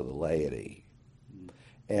office for the laity.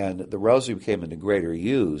 And the Rosary came into greater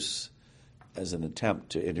use as an attempt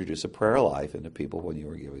to introduce a prayer life into people when you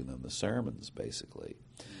were giving them the sermons, basically.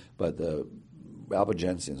 But the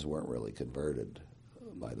Albigensians weren't really converted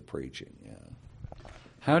by the preaching, yeah.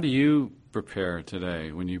 How do you prepare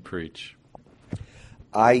today when you preach?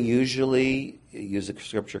 I usually use a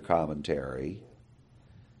scripture commentary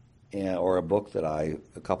or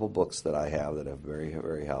a couple books that I have that are very,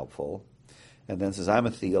 very helpful. And then since I'm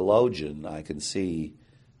a theologian, I can see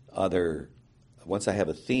once I have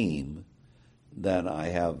a theme, then I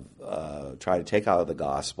have try to take out of the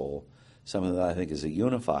gospel something that I think is a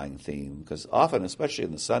unifying theme, because often, especially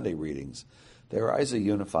in the Sunday readings, there is a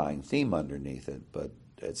unifying theme underneath it, but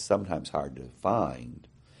it's sometimes hard to find.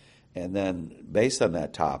 And then based on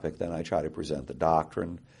that topic, then I try to present the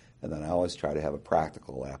doctrine, and then I always try to have a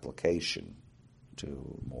practical application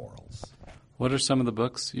to morals. What are some of the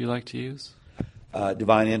books you like to use?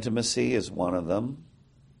 Divine Intimacy is one of them,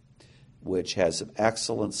 which has some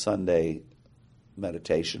excellent Sunday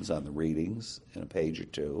meditations on the readings in a page or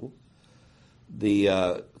two.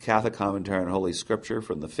 The Catholic Commentary on Holy Scripture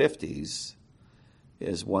from the 50s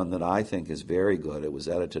is one that I think is very good. It was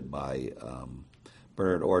edited by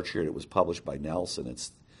Bernard Orchard. It was published by Nelson.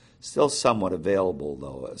 It's still somewhat available,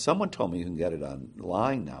 though. Someone told me you can get it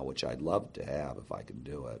online now, which I'd love to have if I can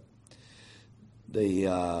do it.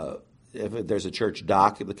 If there's a church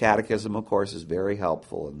document, the Catechism, of course, is very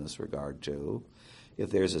helpful in this regard, too. If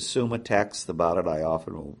there's a Summa text about it, I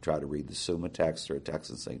often will try to read the Summa text or a text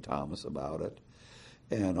in St. Thomas about it,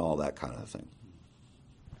 and all that kind of thing.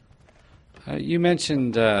 You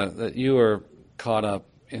mentioned that you were caught up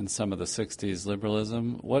in some of the 60s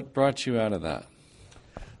liberalism. What brought you out of that?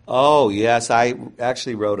 Oh, yes. I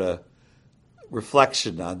actually wrote a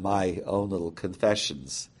reflection on my own little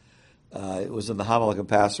confessions. It was in the Homilic and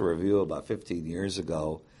Pastoral Review about 15 years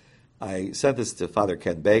ago. I sent this to Father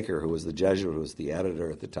Ken Baker, who was the Jesuit, who was the editor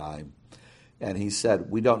at the time, and he said,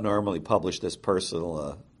 we don't normally publish this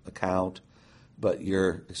personal account, but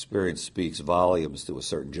your experience speaks volumes to a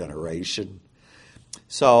certain generation.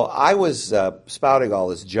 So I was spouting all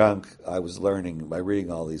this junk I was learning by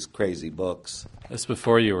reading all these crazy books. This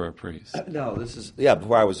before you were a priest? No,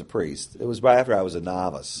 before I was a priest. It was right after I was a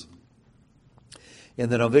novice. In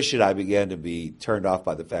the novitiate, I began to be turned off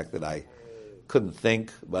by the fact that I couldn't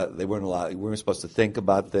think, but we weren't supposed to think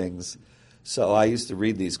about things. So I used to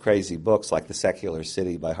read these crazy books like The Secular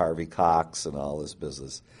City by Harvey Cox and all this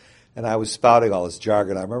business. And I was spouting all this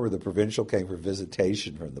jargon. I remember the provincial came for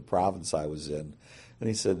visitation from the province I was in. And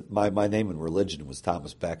he said, my name in religion was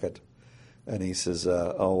Thomas Becket. And he says,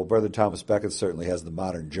 well, Brother Thomas Becket certainly has the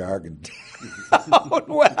modern jargon down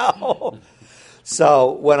well.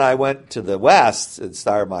 So when I went to the West and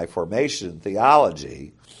started my formation in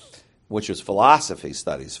theology, which was philosophy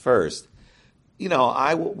studies first,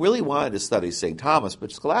 I really wanted to study St. Thomas,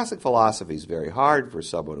 but scholastic philosophy is very hard for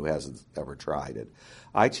someone who hasn't ever tried it.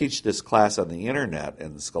 I teach this class on the internet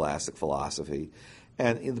in scholastic philosophy,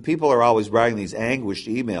 and the people are always writing these anguished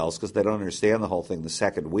emails because they don't understand the whole thing the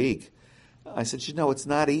second week. I said, it's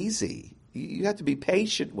not easy. You have to be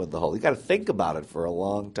patient with the whole. You got to think about it for a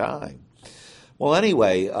long time. Well,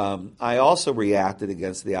 anyway, I also reacted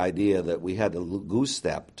against the idea that we had to goose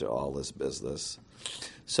step to all this business.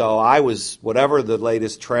 So I was, whatever the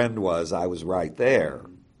latest trend was, I was right there.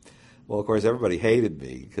 Well, of course, everybody hated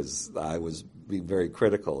me because I was being very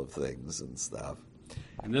critical of things and stuff.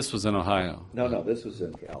 And this was in Ohio? No, this was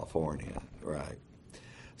in California, right.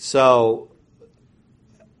 So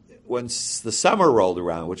when the summer rolled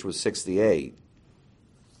around, which was 1968,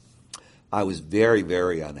 I was very,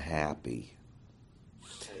 very unhappy.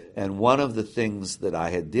 And one of the things that I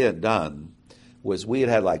had done was we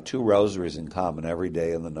had like 2 rosaries in common every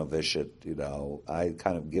day in the novitiate. I had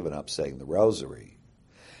kind of given up saying the rosary.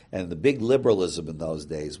 And the big liberalism in those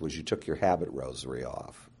days was you took your habit rosary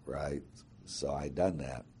off, right? So I'd done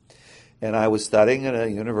that. And I was studying at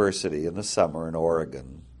a university in the summer in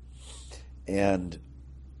Oregon. And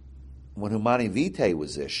when Humani Vitae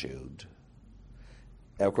was issued,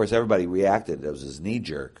 and of course everybody reacted. It was this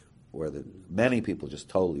knee-jerk, where many people just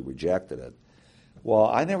totally rejected it. Well,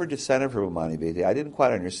 I never dissented from Humani Vitae. I didn't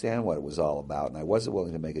quite understand what it was all about, and I wasn't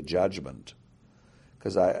willing to make a judgment.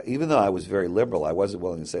 Because even though I was very liberal, I wasn't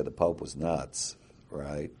willing to say the Pope was nuts,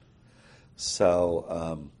 right?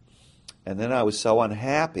 So, and then I was so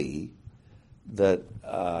unhappy that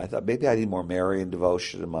I thought maybe I need more Marian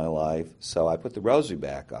devotion in my life, so I put the rosary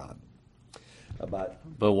back on.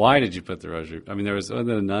 But why did you put the rosary? I mean, wasn't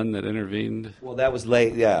there a nun that intervened? Well, that was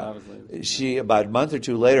late, yeah. That was late. About a month or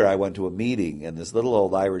two later, I went to a meeting, and this little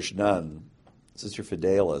old Irish nun, Sister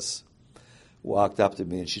Fidelis, walked up to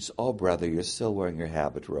me, and she said, "Oh, brother, you're still wearing your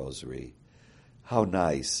habit rosary. How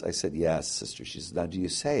nice." I said, "Yes, sister." She said, "Now, do you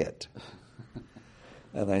say it?"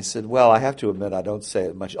 And I said, "Well, I have to admit, I don't say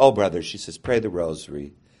it much." "Oh, brother," she says, "pray the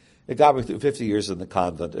rosary. It got me through 50 years in the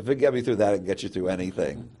convent. If it get me through that, it can get you through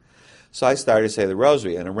anything." So I started to say the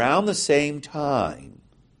rosary. And around the same time,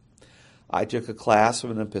 I took a class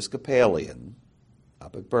from an Episcopalian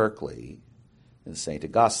up at Berkeley in St.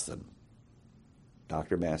 Augustine,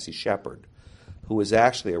 Dr. Massey Shepherd, who was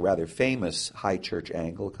actually a rather famous high church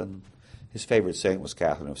Anglican. His favorite saint was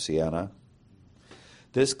Catherine of Siena.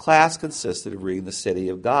 This class consisted of reading the City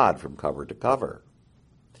of God from cover to cover.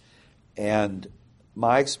 And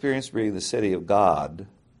my experience reading the City of God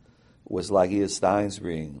was like Edith Stein's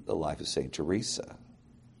reading The Life of St. Teresa.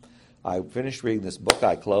 I finished reading this book,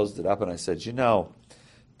 I closed it up, and I said,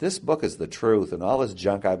 this book is the truth, and all this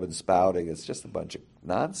junk I've been spouting, it's just a bunch of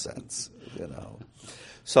nonsense,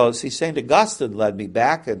 So, see, St. Augustine led me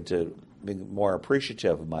back into being more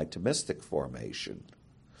appreciative of my Thomistic formation.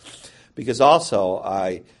 Because also,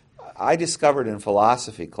 I discovered in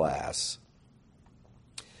philosophy class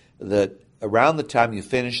that around the time you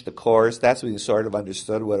finished the course, that's when you sort of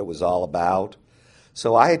understood what it was all about.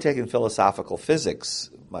 So I had taken philosophical physics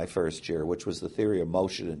my first year, which was the theory of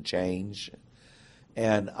motion and change.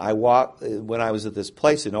 And when I was at this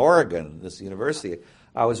place in Oregon, this university,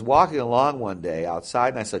 I was walking along one day outside,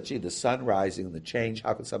 and I said, "Gee, the sun rising and the change,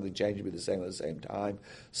 how could something change and be the same at the same time?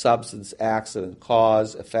 Substance, accident,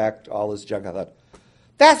 cause, effect, all this junk." I thought,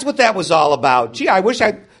 that's what that was all about. Gee, I wish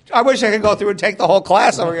I could go through and take the whole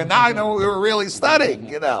class over again. Now I know what we were really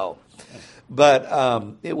studying,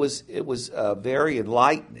 But it was very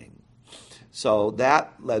enlightening. So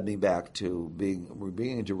that led me back to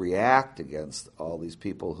beginning to react against all these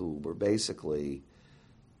people who were basically,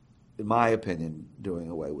 in my opinion, doing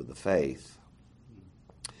away with the faith.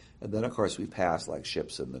 And then, of course, we passed like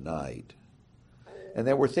ships in the night. And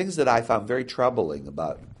there were things that I found very troubling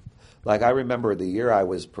about. Like, I remember the year I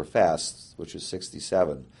was professed, which was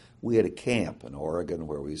 1967, we had a camp in Oregon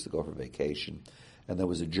where we used to go for vacation. And there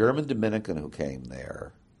was a German Dominican who came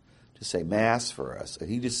there to say Mass for us. And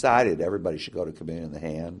he decided everybody should go to Communion in the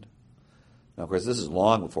Hand. Now, of course, this is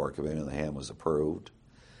long before Communion in the Hand was approved.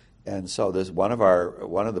 And so one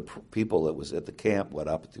of the people that was at the camp went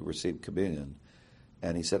up to receive communion.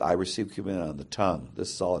 And he said, "I received communion on the tongue."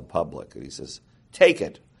 This is all in public. And he says, "Take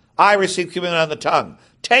it. I received communion on the tongue.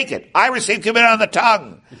 Take it. I received communion on the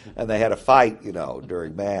tongue." And they had a fight,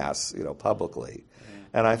 during Mass, publicly.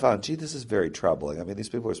 And I found, gee, this is very troubling. I mean, these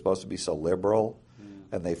people are supposed to be so liberal,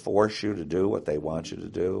 and they force you to do what they want you to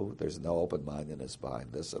do. There's no open-mindedness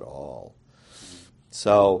behind this at all.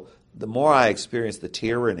 So the more I experienced the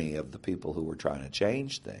tyranny of the people who were trying to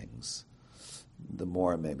change things, the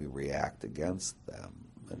more it made me react against them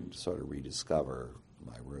and sort of rediscover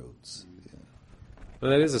my roots.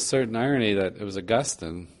 Well, that is a certain irony that it was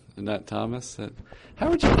Augustine and not Thomas. How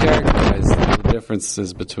would you characterize the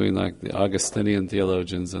differences between like the Augustinian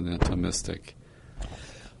theologians and the Thomistic?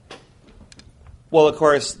 Well, of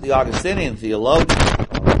course, the Augustinian theologians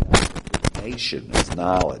are nation as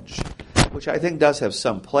knowledge, which I think does have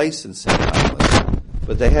some place in St. Thomas,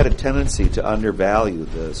 but they had a tendency to undervalue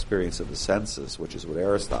the experience of the senses, which is what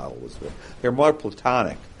Aristotle was doing. They're more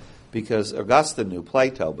Platonic, because Augustine knew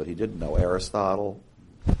Plato, but he didn't know Aristotle.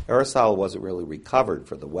 Aristotle wasn't really recovered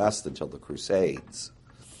for the West until the Crusades.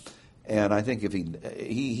 And I think if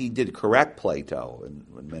he did correct Plato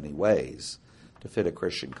in many ways to fit a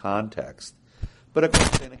Christian context. But of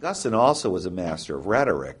course, St. Augustine also was a master of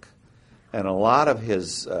rhetoric, and a lot of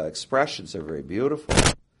his expressions are very beautiful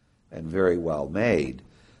and very well made,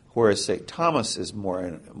 whereas St. Thomas is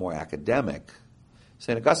more academic.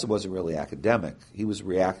 St. Augustine wasn't really academic. He was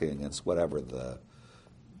reacting against whatever the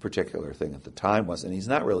particular thing at the time was, and he's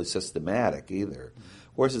not really systematic either.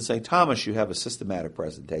 Whereas in St. Thomas, you have a systematic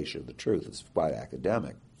presentation of the truth. It's quite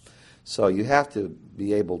academic. So you have to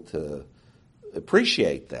be able to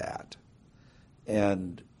appreciate that.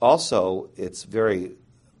 And also, it's very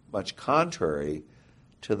much contrary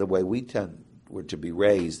to the way were to be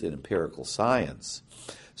raised in empirical science.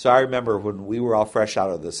 So I remember when we were all fresh out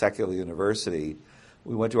of the secular university,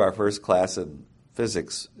 we went to our first class in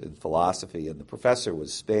physics and philosophy, and the professor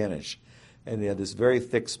was Spanish, and he had this very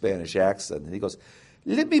thick Spanish accent, and he goes,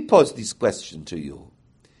 "Let me pose this question to you.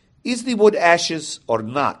 Is the wood ashes or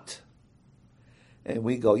not?" And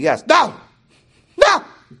we go, "Yes." "No! No!"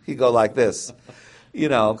 He'd go like this,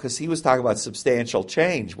 because he was talking about substantial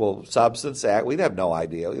change. Well, substance, we'd have no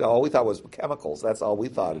idea. All we thought was chemicals. That's all we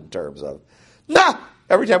thought in terms of. No!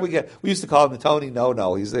 Every time we used to call him the Tony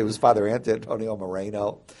No-No. It was Father Antonio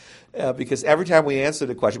Moreno. Because every time we answered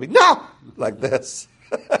the question, we'd no! Like this.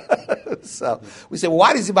 So we said, well,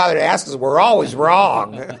 why does he bother to ask us? We're always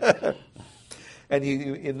wrong. And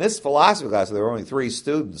in this philosophy class, there were only 3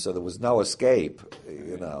 students, so there was no escape,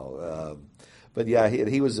 But yeah,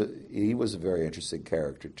 he was a very interesting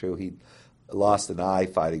character too. He lost an eye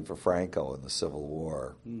fighting for Franco in the Civil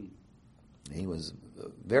War. He was a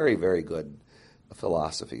very, very good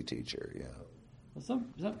philosophy teacher. Yeah.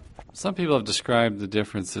 Well, some people have described the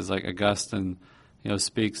differences, like Augustine,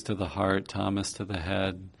 speaks to the heart, Thomas to the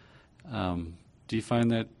head. Do you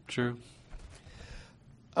find that true?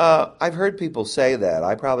 I've heard people say that.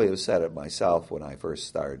 I probably have said it myself when I first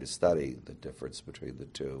started to study the difference between the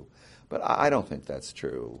two. But I don't think that's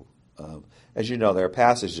true. As you know, there are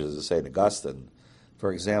passages of St. Augustine,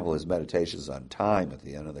 for example, his meditations on time at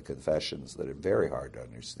the end of the Confessions, that are very hard to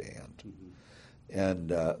understand. Mm-hmm. And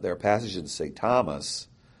there are passages in St. Thomas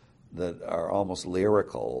that are almost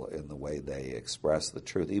lyrical in the way they express the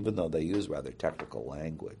truth, even though they use rather technical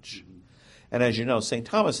language. Mm-hmm. And as you know, St.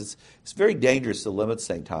 Thomas, it's very dangerous to limit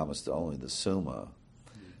St. Thomas to only the Summa,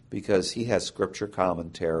 because he has scripture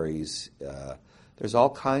commentaries. There's all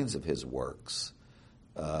kinds of his works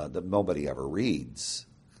that nobody ever reads,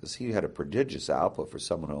 because he had a prodigious output for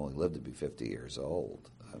someone who only lived to be 50 years old.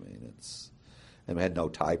 I mean, and had no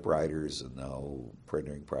typewriters and no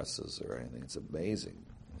printing presses or anything. It's amazing.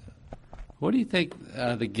 What do you think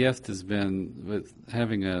the gift has been with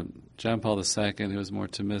having a John Paul II who was more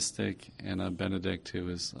Thomistic and a Benedict who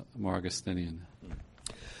was more Augustinian?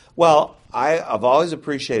 Well, I've always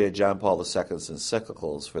appreciated John Paul II's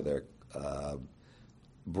encyclicals for their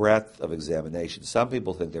breadth of examination. Some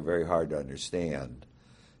people think they're very hard to understand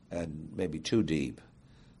and maybe too deep,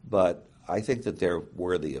 but I think that they're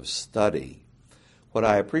worthy of study. What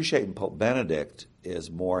I appreciate in Pope Benedict is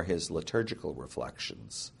more his liturgical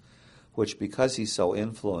reflections, which, because he's so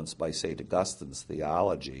influenced by St. Augustine's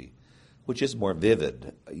theology, which is more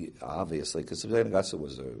vivid, obviously, because St. Augustine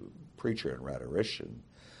was a preacher and rhetorician,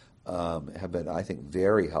 have been, I think,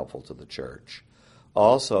 very helpful to the Church.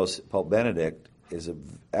 Also, Pope Benedict is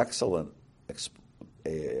an excellent,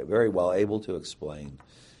 very well able to explain,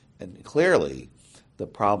 and clearly, the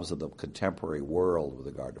problems of the contemporary world with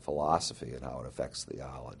regard to philosophy and how it affects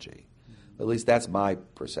theology. At least that's my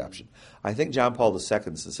perception. I think John Paul II's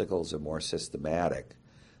encyclicals are more systematic.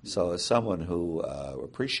 So as someone who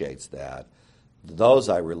appreciates that, those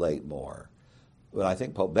I relate more. But I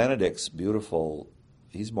think Pope Benedict's beautiful,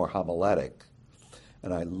 he's more homiletic.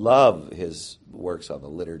 And I love his works on the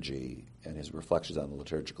liturgy and his reflections on the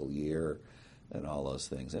liturgical year and all those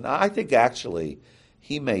things. And I think actually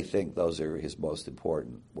he may think those are his most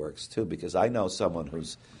important works too, because I know someone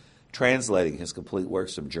who's translating his complete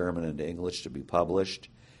works from German into English to be published,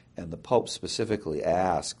 and the Pope specifically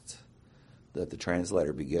asked that the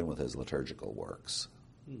translator begin with his liturgical works.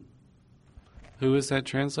 Who is that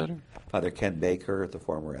translator? Father Ken Baker, the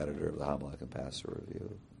former editor of the Homiletical and Pastoral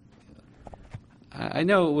Review. Yeah. I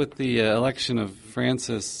know with the election of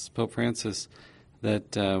Pope Francis,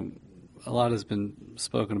 that a lot has been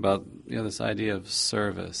spoken about, this idea of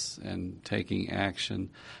service and taking action.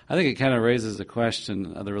 I think it kind of raises the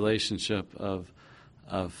question of the relationship of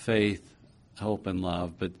faith, hope, and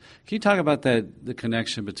love. But can you talk about the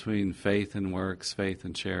connection between faith and works, faith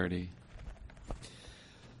and charity?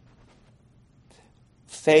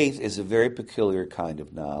 Faith is a very peculiar kind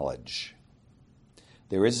of knowledge.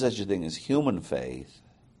 There is such a thing as human faith,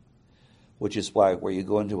 which is where you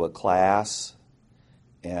go into a class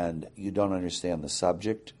and you don't understand the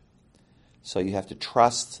subject, so you have to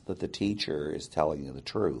trust that the teacher is telling you the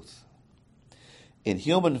truth. In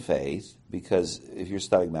human faith, because if you're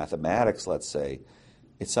studying mathematics, let's say,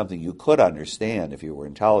 it's something you could understand if you were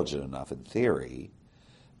intelligent enough in theory,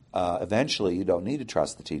 eventually you don't need to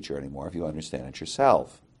trust the teacher anymore if you understand it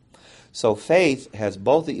yourself. So faith has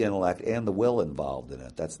both the intellect and the will involved in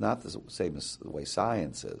it. That's not the same as the way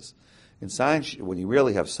science is. In science, when you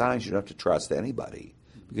really have science, you don't have to trust anybody,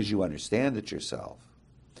 because you understand it yourself.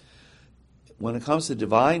 when it comes to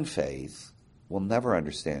divine faith, we'll never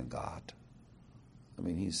understand God. I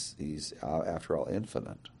mean, he's after all,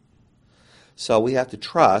 infinite. So we have to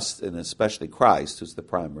trust, and especially Christ, who's the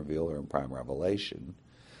prime revealer and prime revelation,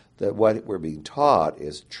 that what we're being taught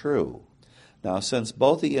is true. Now, since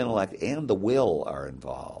both the intellect and the will are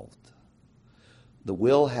involved, the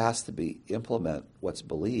will has to implement what's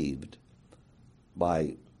believed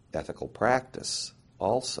by ethical practice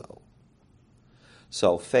also.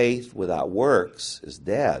 So faith without works is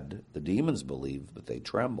dead. The demons believe, but they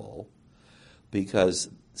tremble, because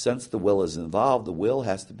since the will is involved, the will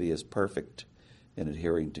has to be as perfect in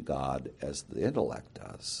adhering to God as the intellect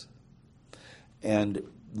does. And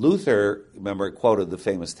Luther, remember, quoted the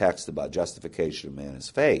famous text about justification of man is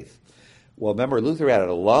faith. Well, remember, Luther added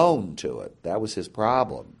a loan to it. That was his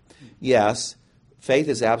problem. Yes, faith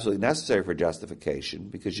is absolutely necessary for justification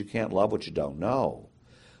because you can't love what you don't know.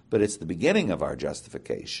 But it's the beginning of our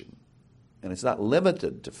justification. And it's not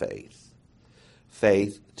limited to faith.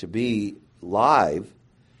 Faith, to be live,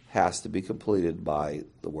 has to be completed by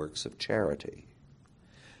the works of charity.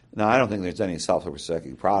 Now, I don't think there's any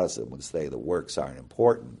self-respecting Protestant would say the works aren't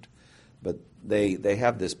important, but they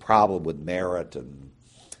have this problem with merit and,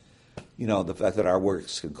 the fact that our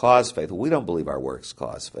works can cause faith. Well, we don't believe our works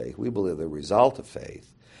cause faith. We believe the result of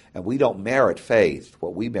faith. And we don't merit faith.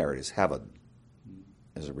 What we merit is heaven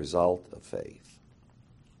as a result of faith.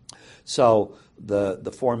 So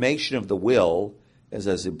the formation of the will is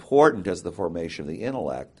as important as the formation of the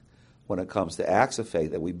intellect when it comes to acts of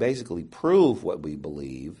faith, that we basically prove what we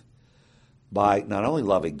believe by not only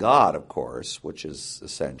loving God, of course, which is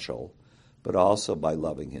essential, but also by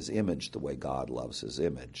loving his image the way God loves his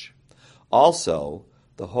image. Also,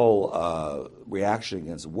 the whole reaction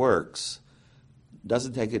against works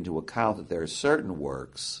doesn't take into account that there are certain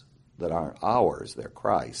works that aren't ours, they're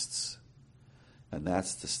Christ's. And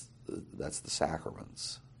that's the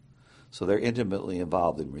sacraments. So they're intimately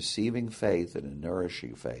involved in receiving faith and in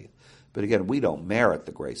nourishing faith. But again, we don't merit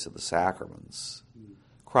the grace of the sacraments.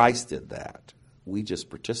 Christ did that. We just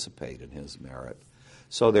participate in his merit.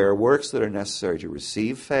 So there are works that are necessary to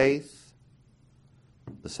receive faith,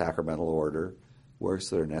 the sacramental order, works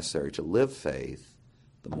that are necessary to live faith,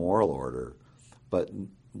 the moral order, but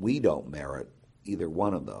we don't merit either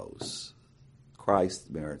one of those.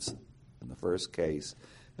 Christ merits in the first case,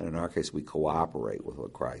 and in our case we cooperate with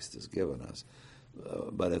what Christ has given us.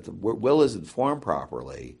 But if the will is informed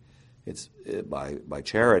properly, it's by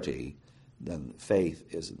charity, then faith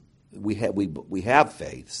isn't. We have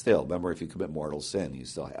faith still. Remember, if you commit mortal sin, you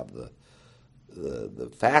still have the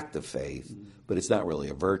fact of faith, but it's not really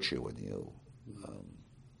a virtue in you.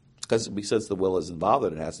 Because since the will is involved,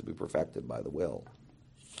 it has to be perfected by the will.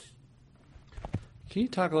 Can you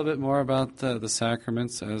talk a little bit more about the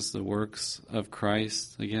sacraments as the works of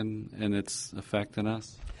Christ, again, and its effect on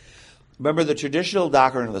us? Remember, the traditional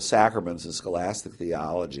doctrine of the sacraments in scholastic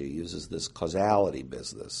theology uses this causality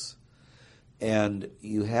business. And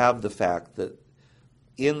you have the fact that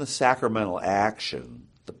in the sacramental action,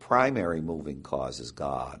 the primary moving cause is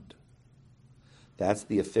God. That's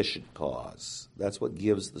the efficient cause. That's what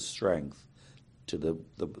gives the strength to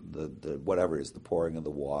the whatever it is, the pouring of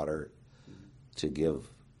the water to give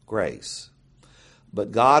grace.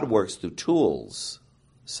 But God works through tools,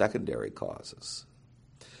 secondary causes.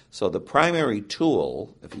 So the primary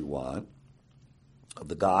tool, if you want, of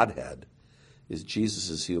the Godhead is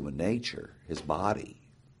Jesus' human nature, his body.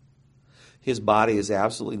 His body is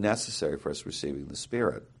absolutely necessary for us receiving the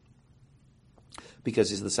Spirit because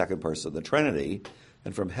he's the second person of the Trinity,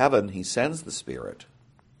 and from heaven he sends the Spirit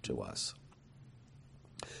to us.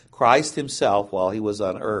 Christ himself, while he was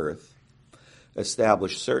on earth,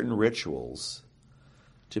 established certain rituals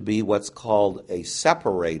to be what's called a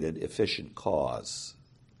separated efficient cause,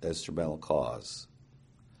 instrumental cause,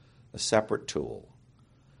 a separate tool,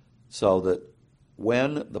 so that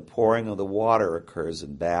when the pouring of the water occurs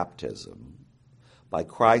in baptism, by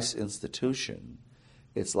Christ's institution,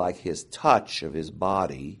 it's like his touch of his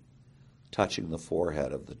body touching the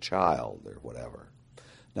forehead of the child or whatever.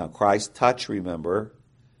 Now, Christ's touch, remember,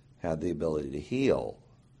 had the ability to heal.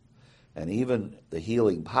 And even the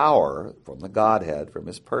healing power from the Godhead, from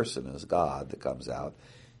his person as God that comes out,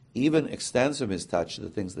 even extends from his touch to the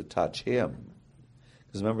things that touch him.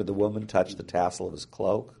 Because remember, the woman touched the tassel of his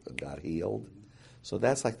cloak and got healed. So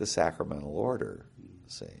that's like the sacramental order,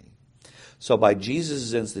 see. So by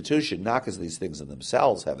Jesus' institution, not because these things in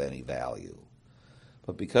themselves have any value,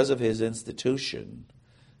 but because of his institution,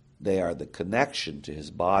 they are the connection to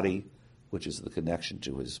his body, which is the connection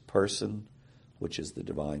to his person, which is the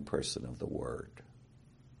divine person of the Word.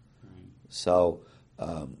 Right. So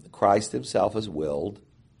Christ himself has willed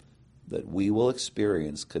that we will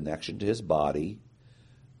experience connection to his body,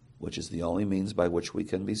 which is the only means by which we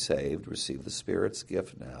can be saved, receive the Spirit's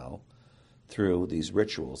gift now, through these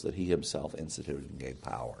rituals that he himself instituted and gave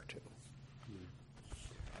power to.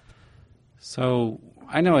 So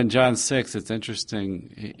I know in John 6 it's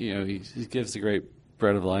interesting, he gives the great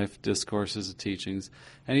bread of life discourses and teachings,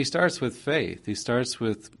 and he starts with faith. He starts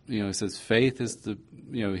with, he says faith is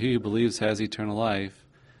he who believes has eternal life,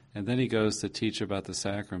 and then he goes to teach about the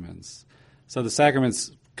sacraments. So the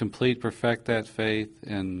sacraments complete, perfect that faith,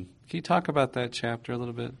 and can you talk about that chapter a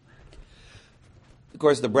little bit? Of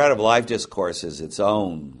course, the bread of life discourse is its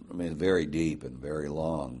own, very deep and very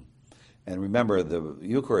long. And remember, the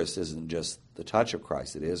Eucharist isn't just the touch of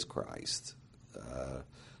Christ, it is Christ.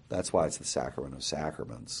 That's why it's the sacrament of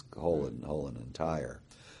sacraments, whole and entire.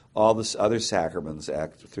 All the other sacraments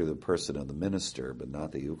act through the person of the minister, but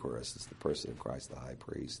not the Eucharist. It's the person of Christ, the high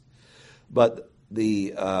priest. But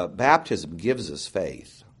the baptism gives us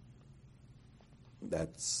faith.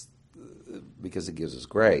 That's because it gives us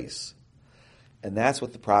grace. And that's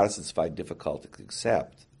what the Protestants find difficult to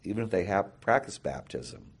accept, even if they have practiced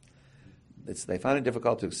baptism. They find it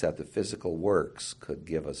difficult to accept that physical works could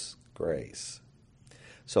give us grace.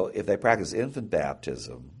 So if they practice infant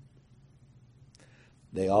baptism,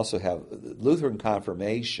 they also have Lutheran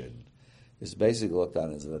confirmation is basically looked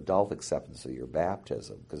on as an adult acceptance of your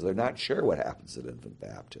baptism because they're not sure what happens at infant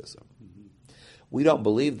baptism. Mm-hmm. We don't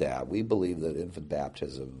believe that. We believe that infant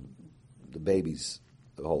baptism, the baby's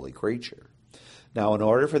a holy creature. Now, in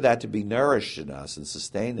order for that to be nourished in us and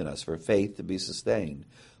sustained in us, for faith to be sustained,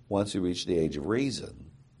 once we reach the age of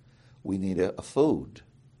reason, we need a food,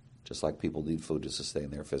 just like people need food to sustain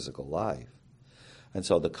their physical life. And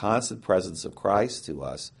so the constant presence of Christ to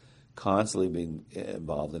us, constantly being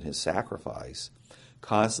involved in his sacrifice,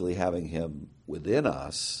 constantly having him within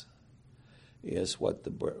us, is what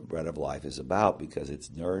the bread of life is about, because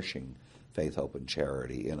it's nourishing faith, hope, and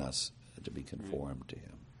charity in us to be conformed to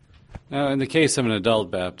him. Now, in the case of an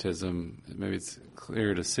adult baptism, maybe it's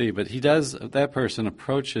clear to see, but that person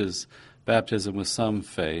approaches baptism with some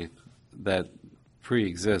faith that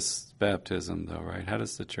pre-exists baptism, though, right? How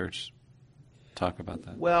does the Church talk about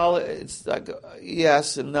that? Well, it's like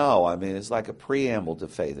yes and no. It's like a preamble to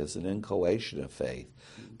faith. It's an inchoation of faith.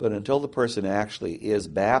 But until the person actually is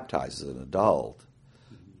baptized as an adult,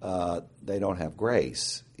 they don't have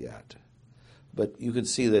grace yet. But you can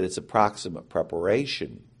see that it's a proximate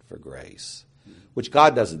preparation for grace, which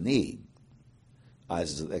God doesn't need,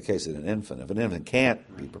 as is the case of an infant. If an infant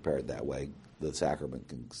can't be prepared that way, the sacrament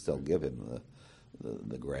can still give him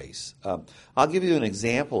the grace. I'll give you an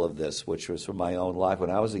example of this, which was from my own life. When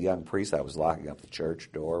I was a young priest, I was locking up the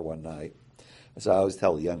church door one night. So I always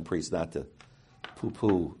tell the young priests not to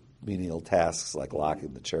poo-poo menial tasks like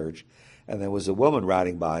locking the church. And there was a woman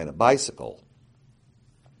riding by on a bicycle.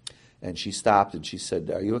 And she stopped and she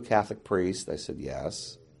said, "Are you a Catholic priest?" I said,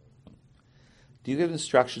 "Yes." "Do you give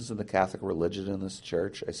instructions in the Catholic religion in this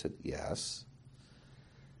church?" I said, "Yes."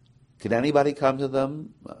 "Can anybody come to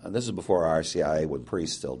them?" And this is before RCIA, when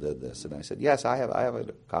priests still did this. And I said, "Yes, I have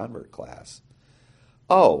a convert class."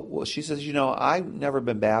 "Oh," well, she says, "I've never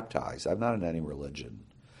been baptized. I'm not in any religion.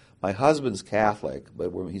 My husband's Catholic,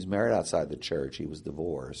 but he's married outside the church. He was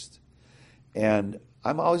divorced. And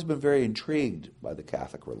I've always been very intrigued by the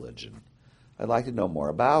Catholic religion. I'd like to know more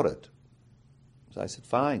about it." So I said,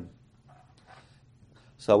 "Fine."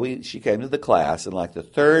 So she came to the class, and like the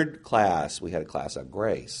third class, we had a class on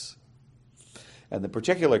grace. And the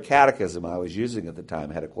particular catechism I was using at the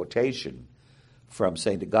time had a quotation from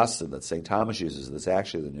St. Augustine that St. Thomas uses. That's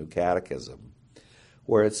actually the New Catechism,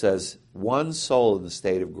 where it says, "One soul in the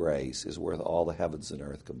state of grace is worth all the heavens and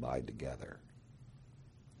earth combined together."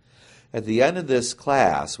 At the end of this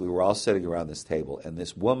class, we were all sitting around this table, and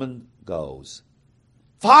this woman goes,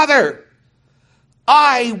 "Father,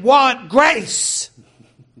 I want grace!"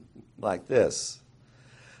 Like this.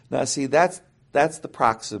 Now, see, that's the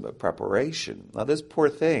proximate preparation. Now, this poor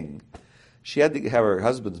thing, she had to have her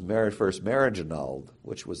husband's first marriage annulled,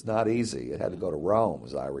 which was not easy. It had to go to Rome,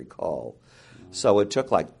 as I recall. So it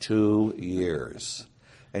took like 2 years.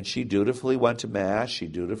 And she dutifully went to Mass. She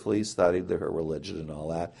dutifully studied her religion and all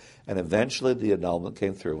that. And eventually the annulment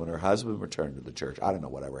came through, and her husband returned to the church. I don't know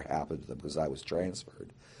whatever happened to them because I was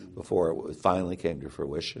transferred before it finally came to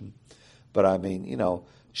fruition. But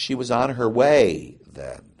she was on her way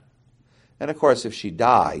then. And of course, if she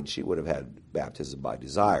died, she would have had baptism by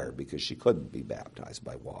desire, because she couldn't be baptized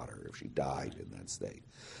by water if she died in that state.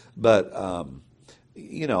 But a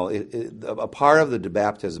part of the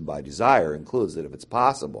baptism by desire includes that if it's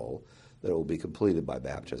possible, that it will be completed by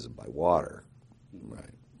baptism by water.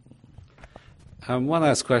 Right. One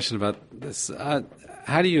last question about this.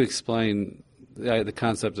 How do you explain the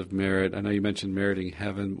concept of merit? I know you mentioned meriting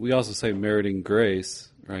heaven. We also say meriting grace,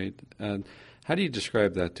 right? How do you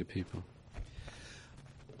describe that to people?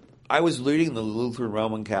 I was reading the Lutheran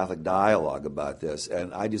Roman Catholic dialogue about this,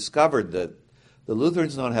 and I discovered that the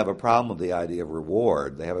Lutherans don't have a problem with the idea of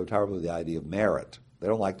reward. They have a problem with the idea of merit. They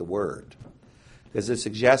don't like the word, because it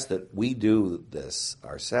suggests that we do this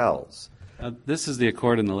ourselves. This is the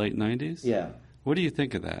Accord in the late 90s? Yeah. What do you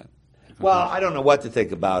think of that? Well, I don't know what to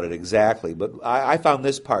think about it exactly, but I found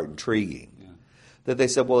this part intriguing. Yeah. That they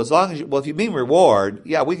said, well, if you mean reward,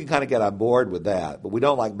 yeah, we can kind of get on board with that, but we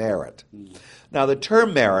don't like merit. Mm. Now, the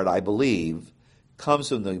term merit, I believe, comes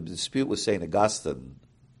from the dispute with St. Augustine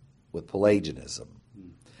with Pelagianism.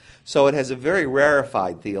 Mm. So it has a very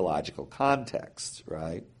rarefied theological context,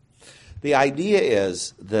 right? The idea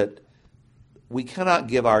is that we cannot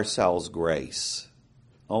give ourselves grace.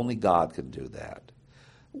 Only God can do that.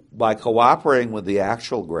 By cooperating with the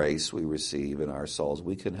actual grace we receive in our souls,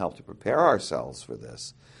 we can help to prepare ourselves for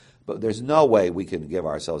this. But there's no way we can give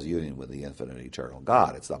ourselves union with the infinite eternal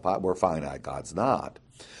God. It's not, we're finite, God's not.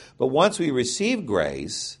 But once we receive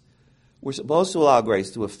grace, we're supposed to allow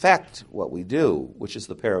grace to affect what we do, which is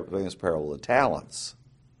the famous parable of the talents.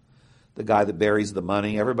 The guy that buries the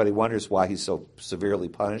money, everybody wonders why he's so severely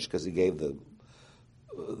punished, because he gave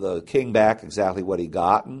the king back exactly what he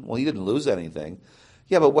gotten. Well, he didn't lose anything.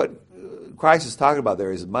 Yeah, but what Christ is talking about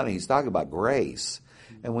there is money. He's talking about grace.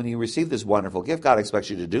 And when you receive this wonderful gift, God expects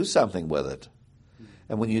you to do something with it.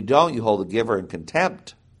 And when you don't, you hold the giver in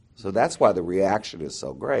contempt. So that's why the reaction is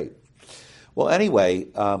so great. Well, anyway,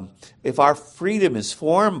 if our freedom is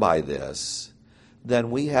formed by this,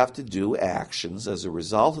 then we have to do actions as a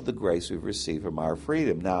result of the grace we've received from our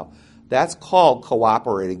freedom. Now, that's called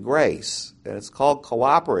cooperating grace. And it's called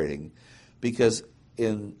cooperating because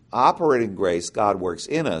in operating grace, God works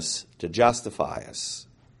in us to justify us.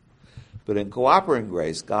 But in cooperating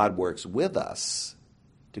grace, God works with us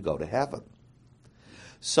to go to heaven.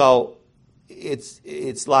 So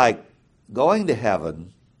it's like going to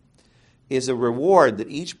heaven is a reward that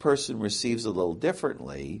each person receives a little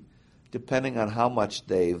differently depending on how much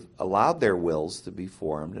they've allowed their wills to be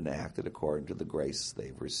formed and acted according to the grace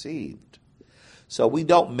they've received. So we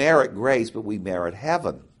don't merit grace, but we merit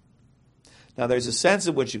heaven. Now, there's a sense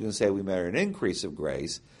in which you can say we merit an increase of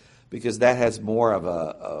grace because that has more of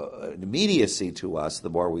an immediacy to us the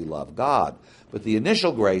more we love God. But the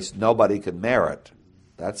initial grace, nobody can merit.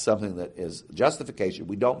 That's something that is justification.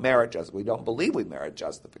 We don't merit justification. We don't believe we merit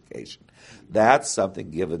justification. That's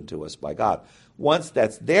something given to us by God. Once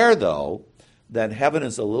that's there, though, then heaven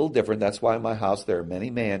is a little different. That's why in my house there are many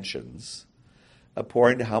mansions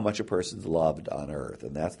according to how much a person's loved on earth.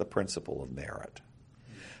 And that's the principle of merit.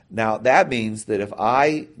 Now, that means that if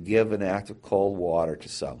I give an act of cold water to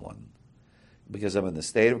someone because I'm in the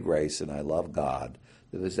state of grace and I love God,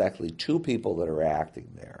 that there's actually two people that are acting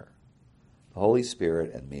there, the Holy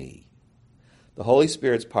Spirit and me. The Holy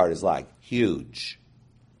Spirit's part is like huge,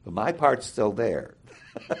 but my part's still there.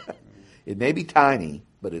 It may be tiny,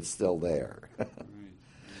 but it's still there.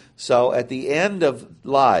 So at the end of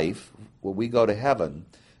life, when we go to heaven,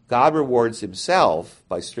 God rewards himself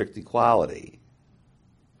by strict equality.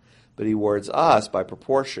 But he rewards us by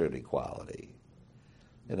proportionate equality.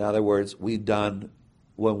 In other words, we've done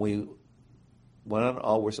when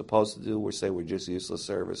all we're supposed to do, we say we're just useless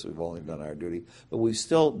service, we've only done our duty, but we've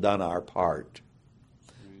still done our part,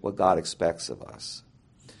 what God expects of us.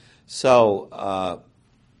 So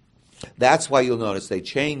that's why you'll notice they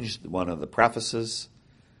changed one of the prefaces,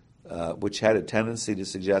 which had a tendency to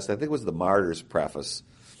suggest, I think it was the Martyr's preface,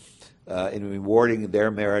 in rewarding their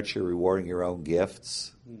merits, you're rewarding your own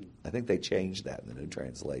gifts. I think they changed that in the New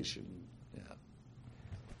Translation. Yeah.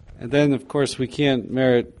 And then, of course, we can't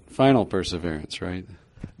merit final perseverance, right?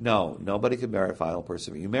 No, nobody can merit final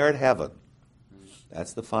perseverance. You merit heaven.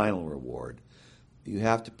 That's the final reward. You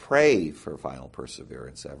have to pray for final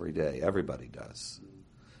perseverance every day. Everybody does.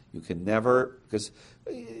 You can never, because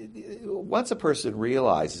once a person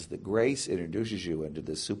realizes that grace introduces you into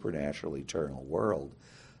this supernatural eternal world,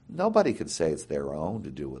 nobody can say it's their own to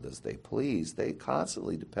do with as they please. They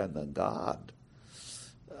constantly depend on God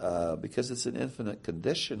because it's an infinite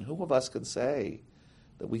condition. Who of us can say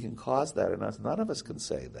that we can cause that in us? None of us can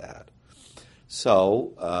say that.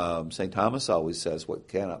 So St. Thomas always says what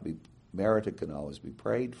cannot be merited can always be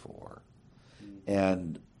prayed for.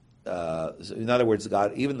 And so in other words,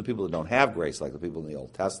 God, even the people that don't have grace, like the people in the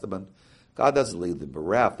Old Testament, God doesn't leave them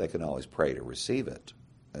bereft. They can always pray to receive it.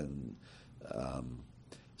 And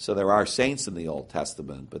so there are saints in the Old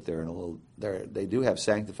Testament, but they do have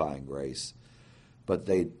sanctifying grace. but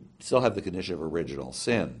they still have the condition of original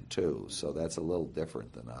sin too. So that's a little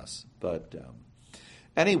different than us. But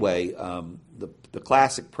anyway, the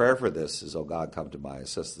classic prayer for this is, "Oh God, come to my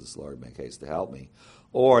assistance, Lord, make haste to help me."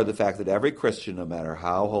 Or the fact that every Christian, no matter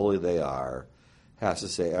how holy they are, has to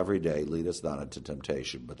say every day, "Lead us not into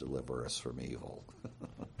temptation, but deliver us from evil."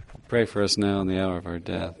 Pray for us now in the hour of our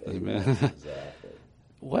death. Yeah, Amen. Exactly.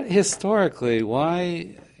 What historically,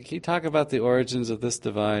 why, can you talk about the origins of this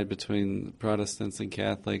divide between Protestants and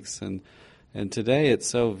Catholics? And today it's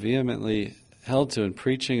so vehemently held to in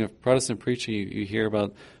preaching, of Protestant preaching, you hear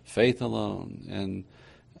about faith alone. And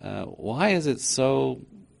why is it so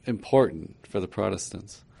important for the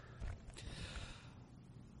Protestants?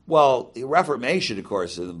 Well, the Reformation, of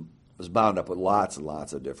course, was bound up with lots and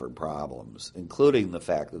lots of different problems, including the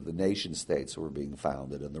fact that the nation states were being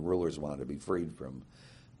founded and the rulers wanted to be freed from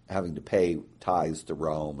having to pay tithes to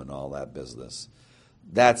Rome and all that business.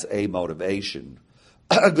 That's a motivation.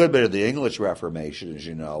 A good bit of the English Reformation, as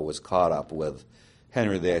you know, was caught up with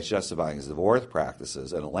Henry VIII justifying his divorce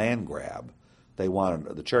practices and a land grab.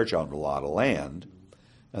 The church owned a lot of land,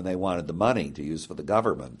 and they wanted the money to use for the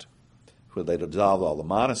government. They dissolved all the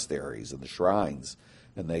monasteries and the shrines,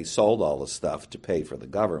 and they sold all the stuff to pay for the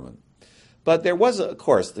government. But there was, of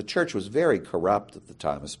course, the church was very corrupt at the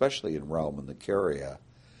time, especially in Rome and the Curia,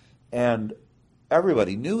 and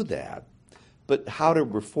everybody knew that. But how to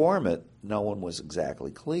reform it, no one was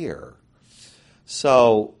exactly clear.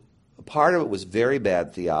 So part of it was very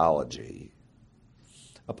bad theology.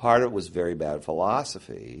 A part of it was very bad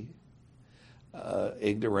philosophy.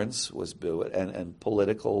 Ignorance was and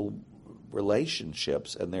political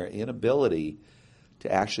relationships and their inability to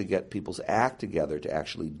actually get people's act together to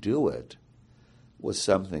actually do it was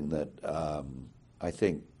something that I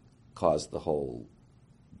think caused the whole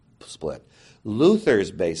split.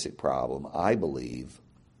 Luther's basic problem, I believe,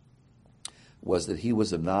 was that he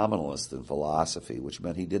was a nominalist in philosophy, which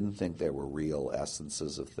meant he didn't think there were real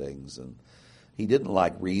essences of things, and he didn't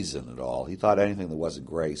like reason at all. He thought anything that wasn't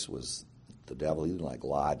grace was the devil. He didn't like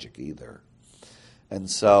logic either. And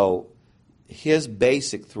so his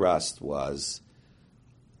basic thrust was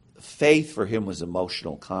faith for him was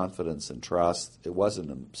emotional confidence and trust. It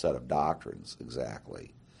wasn't a set of doctrines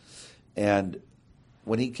exactly. And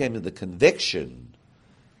when he came to the conviction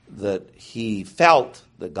that he felt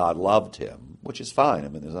that God loved him, which is fine, I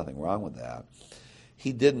mean, there's nothing wrong with that,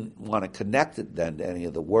 he didn't want to connect it then to any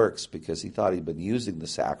of the works because he thought he'd been using the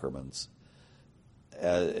sacraments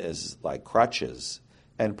as like crutches.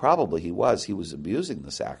 And probably he was abusing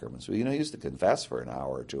the sacraments. He used to confess for an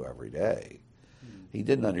hour or two every day. He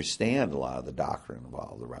didn't understand a lot of the doctrine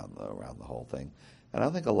involved around the whole thing. And I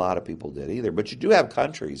don't think a lot of people did either. But you do have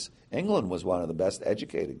countries. England was one of the best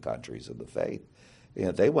educated countries of the faith.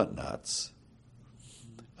 They went nuts.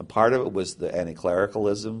 And part of it was the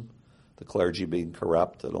anti-clericalism, the clergy being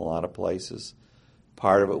corrupt in a lot of places.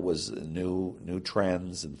 Part of it was new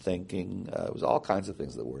trends and thinking. It was all kinds of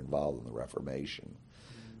things that were involved in the Reformation.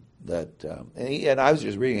 And I was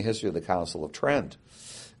just reading a history of the Council of Trent.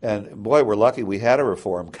 And boy, we're lucky we had a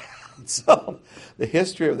Reformed council. The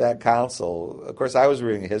history of that council, of course, I was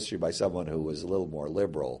reading a history by someone who was a little more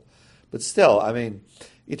liberal. But still, I mean,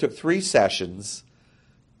 it took 3 sessions.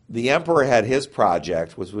 The emperor had his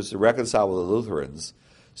project, which was to reconcile with the Lutherans.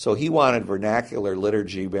 So he wanted vernacular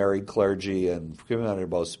liturgy, married clergy, and criminal under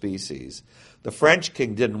both species. The French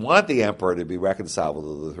king didn't want the emperor to be reconciled with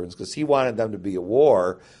the Lutherans because he wanted them to be at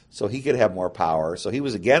war so he could have more power. So he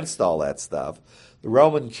was against all that stuff. The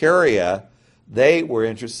Roman Curia, they were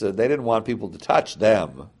interested. They didn't want people to touch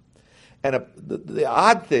them. And the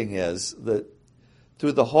odd thing is that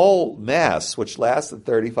through the whole mess, which lasted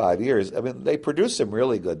 35 years, I mean, they produced some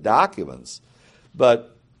really good documents.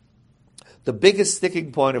 But the biggest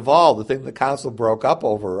sticking point of all, the thing the council broke up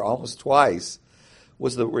over almost twice,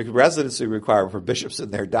 was the residency requirement for bishops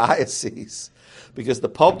in their diocese. Because the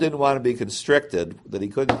Pope didn't want to be constricted, that he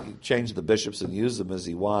couldn't change the bishops and use them as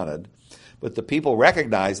he wanted. But the people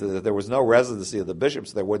recognized that if there was no residency of the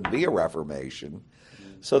bishops, there wouldn't be a Reformation.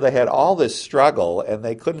 So they had all this struggle, and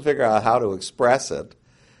they couldn't figure out how to express it.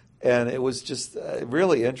 And it was just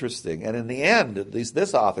really interesting. And in the end, at least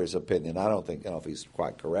this author's opinion, I don't know if he's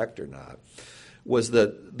quite correct or not, was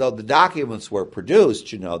that though the documents were produced,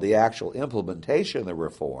 the actual implementation of the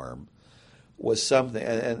reform was something.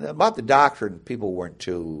 And about the doctrine, people weren't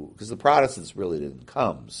too, because the Protestants really didn't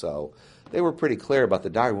come. So they were pretty clear about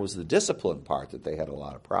the doctrine. It was the discipline part that they had a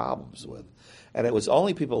lot of problems with. And it was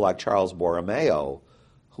only people like Charles Borromeo,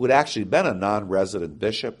 who had actually been a non-resident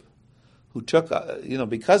bishop, who took,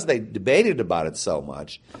 because they debated about it so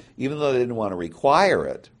much, even though they didn't want to require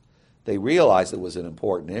it, they realized it was an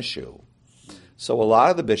important issue. So a lot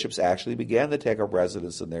of the bishops actually began to take up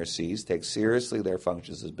residence in their sees, take seriously their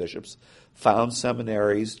functions as bishops, found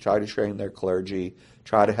seminaries, try to train their clergy,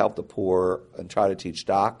 try to help the poor, and try to teach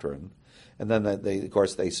doctrine. And then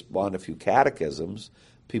they spawned a few catechisms.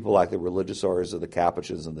 People like the religious orders of the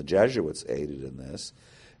Capuchins and the Jesuits aided in this.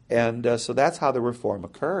 And so that's how the Reform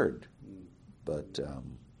occurred. But,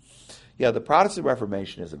 the Protestant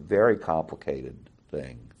Reformation is a very complicated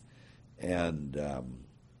thing. And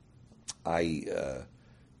the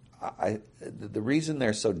reason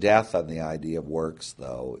they're so deaf on the idea of works,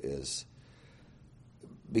 though, is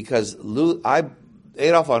because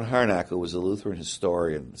Adolf von Harnack, who was a Lutheran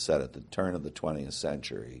historian, said at the turn of the 20th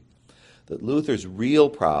century that Luther's real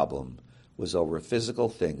problem was over physical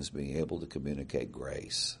things being able to communicate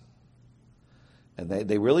grace. And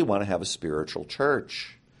they really want to have a spiritual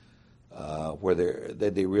church where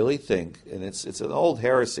they really think, and it's an old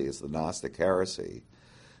heresy, it's the Gnostic heresy,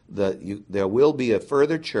 that there will be a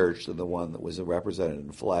further church than the one that was represented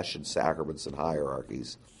in flesh and sacraments and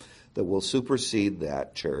hierarchies that will supersede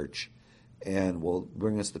that church and will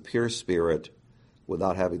bring us the pure spirit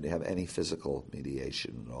without having to have any physical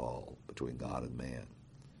mediation at all between God and man.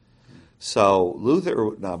 So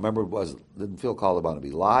Luther, now remember, didn't feel called upon to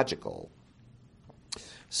be logical.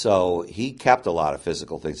 So he kept a lot of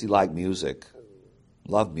physical things. He liked music,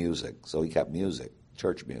 loved music, so he kept music,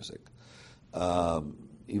 church music.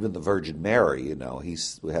 Even the Virgin Mary,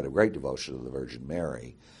 we had a great devotion to the Virgin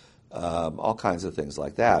Mary. All kinds of things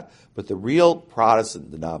like that. But the real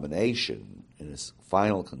Protestant denomination, in its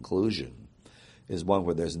final conclusion, is one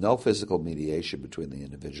where there's no physical mediation between the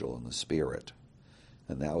individual and the spirit.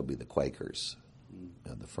 And that would be the Quakers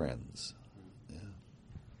and the Friends.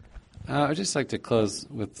 I'd just like to close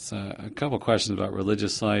with a couple questions about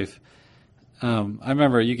religious life. I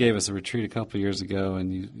remember you gave us a retreat a couple of years ago,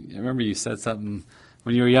 and I remember you said something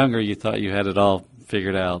when you were younger. You thought you had it all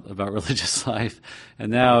figured out about religious life,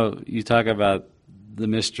 and now you talk about the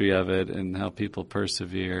mystery of it and how people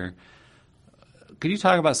persevere. Could you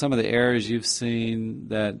talk about some of the errors you've seen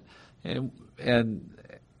and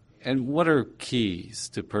what are keys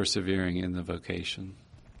to persevering in the vocation?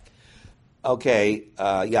 Okay,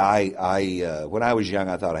 when I was young,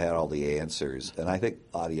 I thought I had all the answers, and I think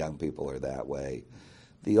a lot of young people are that way.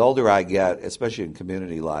 The older I get, especially in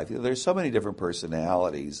community life, there's so many different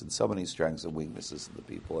personalities and so many strengths and weaknesses in the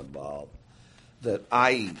people involved that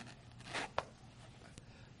I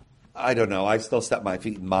don't know. I still step my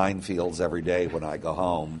feet in minefields every day when I go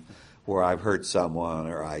home where I've hurt someone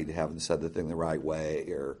or I haven't said the thing the right way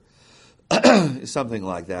or something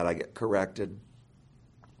like that. I get corrected.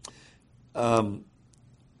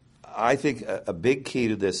 I think a big key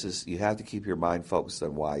to this is you have to keep your mind focused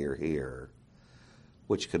on why you're here,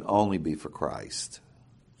 which can only be for Christ.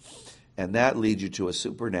 And that leads you to a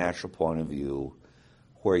supernatural point of view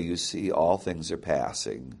where you see all things are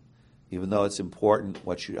passing. Even though it's important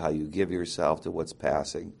how you give yourself to what's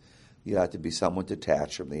passing, you have to be somewhat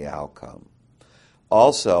detached from the outcome.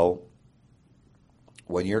 Also,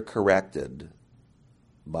 when you're corrected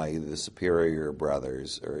by either the superior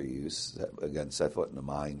brothers or you, again, set foot in a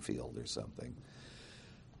minefield or something,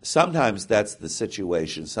 sometimes that's the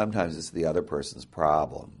situation. Sometimes it's the other person's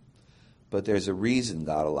problem. But there's a reason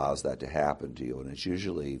God allows that to happen to you, and it's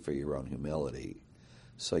usually for your own humility.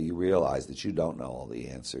 So you realize that you don't know all the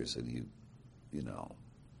answers, and you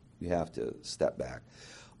have to step back.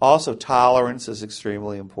 Also, tolerance is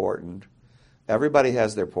extremely important. Everybody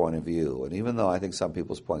has their point of view, and even though I think some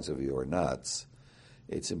people's points of view are nuts,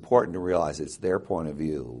 it's important to realize it's their point of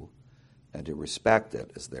view and to respect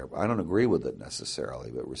it as their. I don't agree with it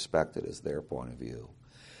necessarily, but respect it as their point of view.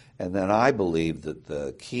 And then I believe that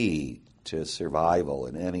the key to survival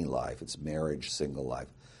in any life, it's marriage, single life,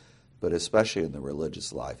 but especially in the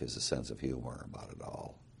religious life, is a sense of humor about it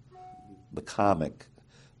all. The comic,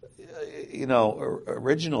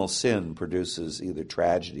 original sin produces either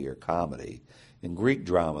tragedy or comedy. In Greek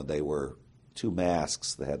drama, they were two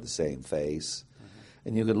masks that had the same face.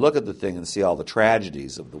 And you could look at the thing and see all the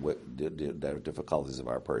tragedies of the difficulties of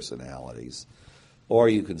our personalities. Or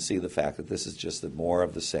you can see the fact that this is just more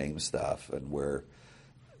of the same stuff, and we're,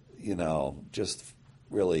 just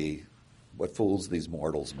really what fools these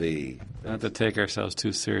mortals be. Not to take ourselves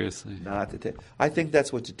too seriously. I think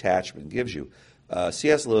that's what detachment gives you.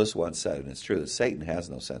 C.S. Lewis once said, and it's true, that Satan has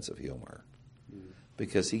no sense of humor.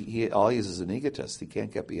 Because all he is an egotist. He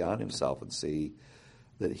can't get beyond himself and see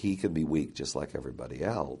that he can be weak just like everybody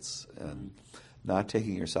else. And not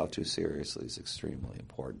taking yourself too seriously is extremely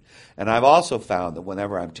important. And I've also found that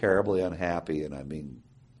whenever I'm terribly unhappy and I'm being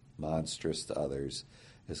monstrous to others,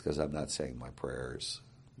 it's because I'm not saying my prayers.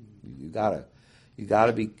 You you got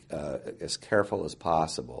to be as careful as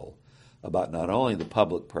possible about not only the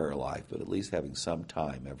public prayer life, but at least having some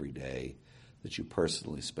time every day that you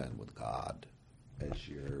personally spend with God, as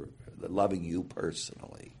you're loving you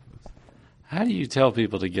personally. How do you tell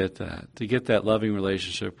people to get that loving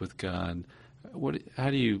relationship with God?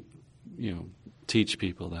 How do you teach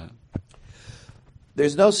people that?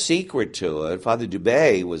 There's no secret to it. Father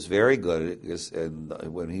Dubé was very good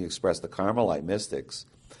when he expressed the Carmelite mystics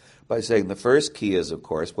by saying the first key is, of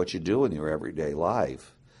course, what you do in your everyday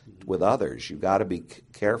life with others. You've got to be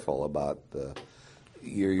careful about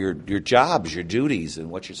your jobs, your duties, and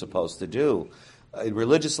what you're supposed to do. In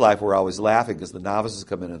religious life, we're always laughing because the novices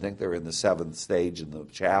come in and think they're in the seventh stage in the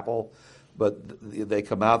chapel, but they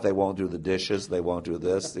come out, they won't do the dishes, they won't do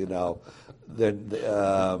this,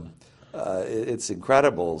 it's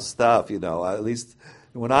incredible stuff, At least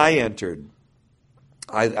when I entered,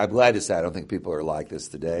 I'm glad to say I don't think people are like this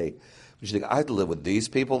today. But you think, I have to live with these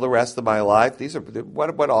people the rest of my life? These are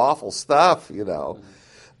what awful stuff, One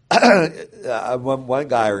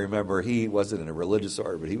guy I remember, he wasn't in a religious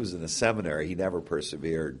order, but he was in a seminary. He never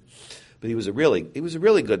persevered. But he was a really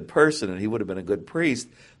good person, and he would have been a good priest,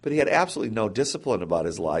 but he had absolutely no discipline about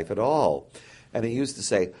his life at all. And he used to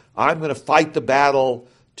say, I'm going to fight the battle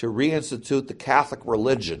to reinstitute the Catholic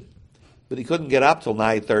religion. But he couldn't get up till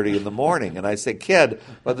 9:30 in the morning. And I say, kid,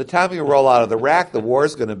 by the time you roll out of the rack, the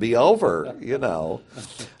war's going to be over,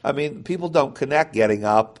 I mean, people don't connect getting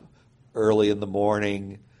up early in the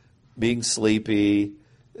morning, being sleepy,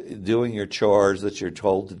 doing your chores that you're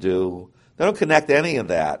told to do. They don't connect any of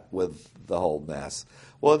that with the whole mess.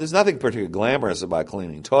 Well, there's nothing particularly glamorous about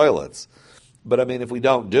cleaning toilets. But, I mean, if we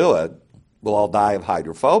don't do it, we'll all die of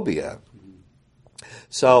hydrophobia.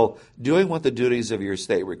 So doing what the duties of your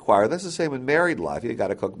state require, that's the same in married life. You got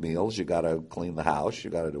to cook meals, you got to clean the house, you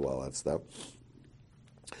got to do all that stuff.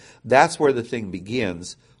 That's where the thing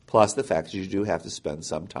begins, plus the fact that you do have to spend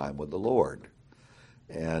some time with the Lord.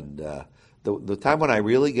 And the time when I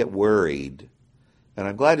really get worried, and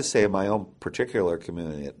I'm glad to say in my own particular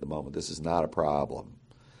community at the moment, this is not a problem.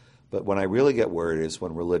 But when I really get worried is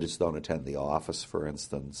when religious don't attend the office, for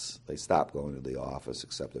instance. They stop going to the office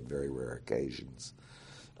except on very rare occasions.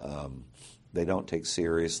 They don't take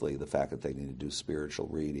seriously the fact that they need to do spiritual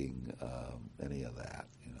reading, any of that,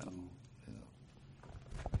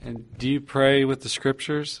 And do you pray with the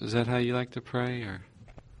scriptures? Is that how you like to pray? Or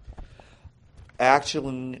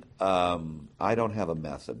actually, I don't have a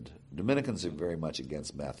method. Dominicans are very much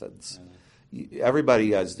against methods. Everybody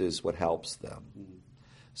does what helps them.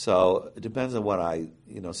 So it depends on what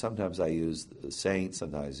sometimes I use the saints,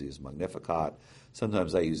 sometimes I use Magnificat,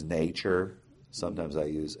 sometimes I use nature, sometimes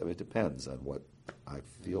it depends on what I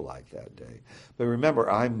feel like that day. But remember,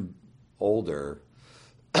 I'm older.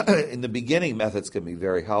 In the beginning, methods can be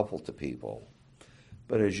very helpful to people.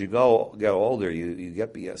 But as you get older, you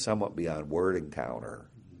get somewhat beyond word encounter.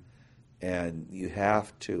 And you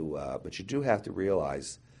have to, but you do have to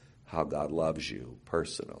realize how God loves you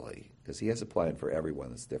personally, because he has a plan for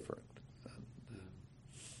everyone that's different.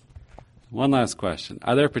 One last question.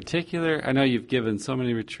 Are there I know you've given so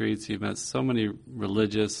many retreats, you've met so many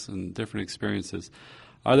religious and different experiences.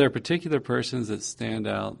 Are there particular persons that stand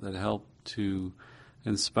out that help to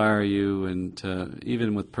inspire you and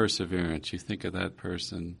even with perseverance, you think of that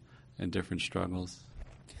person in different struggles?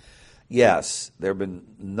 Yes, there have been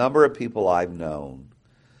a number of people I've known,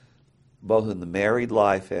 both in the married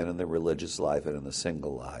life and in the religious life and in the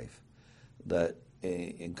single life, that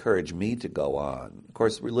encourage me to go on. Of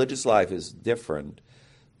course, religious life is different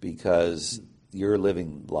because you're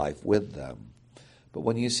living life with them. But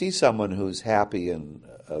when you see someone who's happy and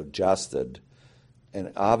adjusted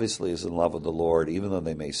and obviously is in love with the Lord, even though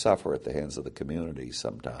they may suffer at the hands of the community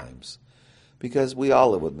sometimes, because we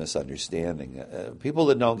all live with misunderstanding. People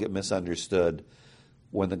that don't get misunderstood,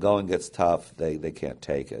 when the going gets tough, they can't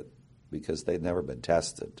take it because they've never been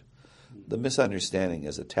tested. The misunderstanding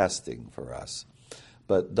is a testing for us.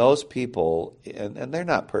 But those people, and they're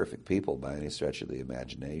not perfect people by any stretch of the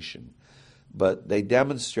imagination, but they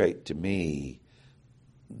demonstrate to me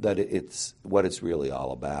that it's what it's really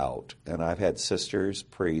all about. And I've had sisters,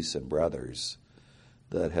 priests, and brothers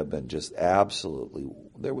that have been just absolutely,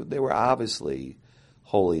 they were obviously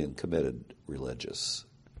holy and committed religious.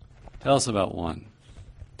 Tell us about one.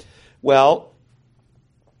 Well,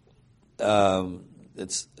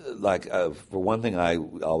 it's like, for one thing, I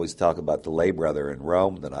always talk about the lay brother in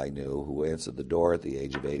Rome that I knew who answered the door at the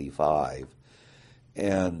age of 85.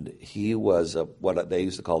 And he was what they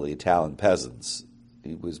used to call the Italian peasants.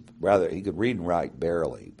 He could read and write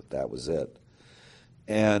barely, but that was it.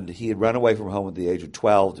 And he had run away from home at the age of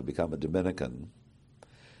 12 to become a Dominican.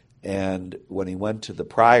 And when he went to the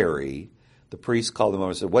priory, the priest called him over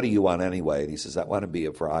and said, "What do you want anyway?" And he says, "I want to be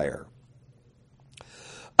a friar."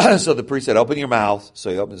 So the priest said, "Open your mouth." So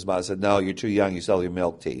he opened his mouth and said, "No, you're too young. You still have your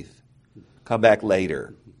milk teeth. Come back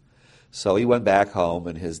later." So he went back home,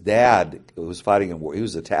 and his dad, who was fighting in war, he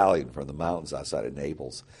was Italian from the mountains outside of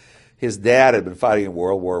Naples. His dad had been fighting in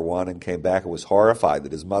World War I and came back and was horrified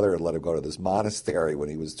that his mother had let him go to this monastery when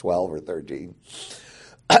he was 12 or 13.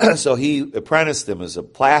 So he apprenticed him as a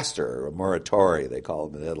plasterer, a muratore, they call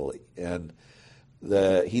him in Italy. And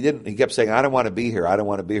he kept saying, "I don't want to be here, I don't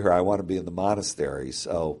want to be here, I want to be in the monastery."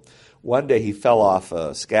 So one day he fell off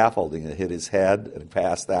a scaffolding and hit his head and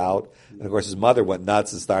passed out. And of course his mother went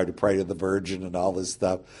nuts and started to pray to the Virgin and all this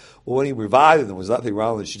stuff. Well, when he revived him, there was nothing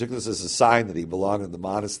wrong with it. She took this as a sign that he belonged in the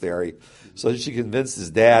monastery. So she convinced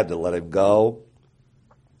his dad to let him go.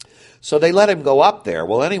 So they let him go up there.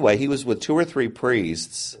 Well, anyway, he was with 2 or 3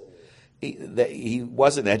 priests. He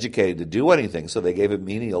wasn't educated to do anything, so they gave him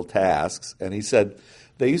menial tasks. And he said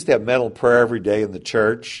they used to have mental prayer every day in the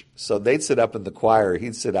church. So they'd sit up in the choir,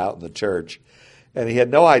 he'd sit out in the church. And he had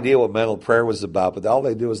no idea what mental prayer was about, but all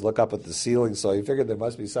they do is look up at the ceiling, so he figured there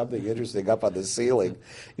must be something interesting up on the ceiling.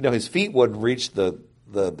 You know, his feet wouldn't reach the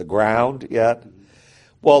ground yet.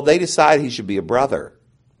 Well, they decided he should be a brother.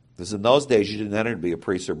 Because in those days, you didn't enter to be a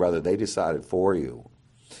priest or brother. They decided for you.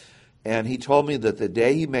 And he told me that the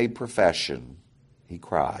day he made profession, he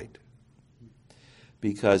cried.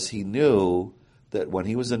 Because he knew that when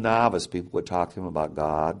he was a novice, people would talk to him about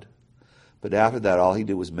God. But after that, all he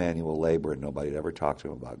did was manual labor, and nobody had ever talked to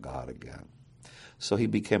him about God again. So he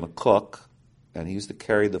became a cook, and he used to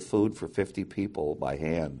carry the food for 50 people by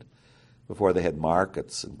hand before they had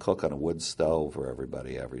markets, and cook on a wood stove for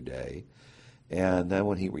everybody every day. And then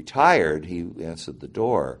when he retired, he answered the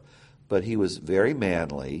door. But he was very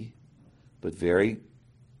manly, but very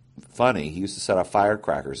funny. He used to set off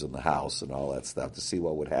firecrackers in the house and all that stuff to see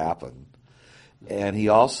what would happen. And he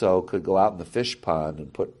also could go out in the fish pond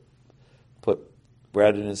and put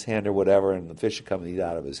bread in his hand or whatever, and the fish would come and eat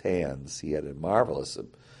out of his hands. He had a marvelous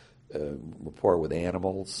rapport with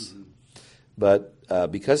animals. Mm-hmm. But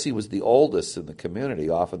because he was the oldest in the community,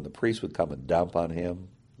 often the priest would come and dump on him.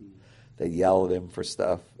 Mm-hmm. They'd yell at him for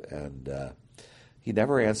stuff, and he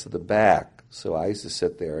never answered them back. So I used to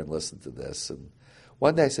sit there and listen to this. And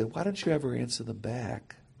one day I said, "Why don't you ever answer them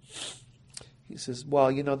back?" He says, "Well,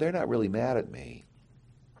 you know, they're not really mad at me.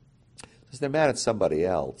 He says, they're mad at somebody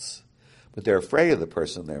else. But they're afraid of the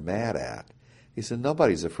person they're mad at." He said,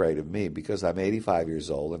 "Nobody's afraid of me because I'm 85 years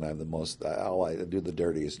old and I'm I do the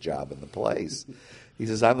dirtiest job in the place." He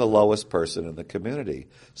says, "I'm the lowest person in the community.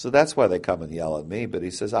 So that's why they come and yell at me." But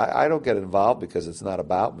he says, I don't get involved because it's not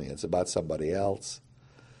about me. It's about somebody else.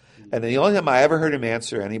 And the only time I ever heard him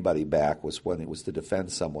answer anybody back was when it was to defend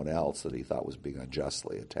someone else that he thought was being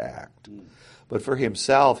unjustly attacked. But for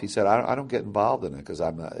himself, he said, I don't get involved in it because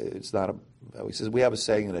it's not a... He says, we have a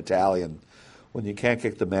saying in Italian, when you can't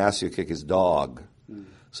kick the master, you kick his dog.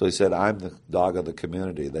 So he said, I'm the dog of the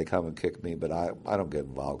community. They come and kick me, but I don't get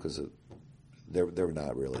involved because they're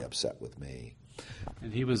not really upset with me.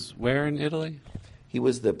 And he was where in Italy? He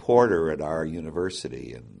was the porter at our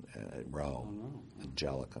university in Rome,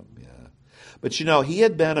 Angelicum, yeah. But you know, he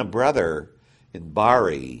had been a brother in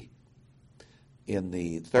Bari in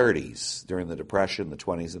the 30s, during the Depression, the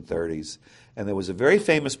 20s and 30s. And there was a very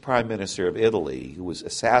famous prime minister of Italy who was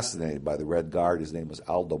assassinated by the Red Guard. His name was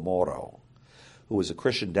Aldo Moro, who was a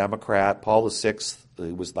Christian Democrat. Paul VI,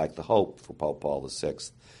 he was like the hope for Pope Paul VI,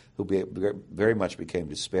 who very much became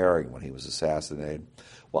despairing when he was assassinated.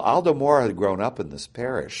 Well, Aldo Moro had grown up in this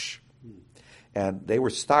parish, and they were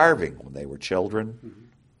starving when they were children. Mm-hmm.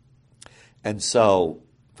 And so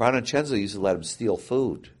Fra Innocenzo used to let him steal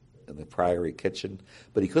food in the priory kitchen,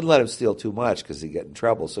 but he couldn't let him steal too much because he'd get in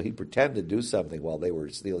trouble. So he'd pretend to do something while they were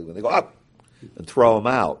stealing. When they go up and throw him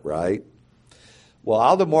out, right? Well,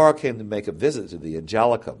 Aldo Moro came to make a visit to the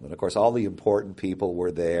Angelicum, and of course all the important people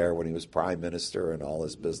were there when he was prime minister and all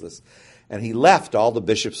his business. And he left all the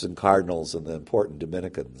bishops and cardinals and the important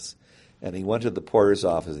Dominicans, and he went to the porter's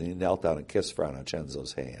office and he knelt down and kissed Fra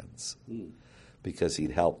Innocenzo's hands because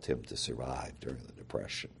he'd helped him to survive during the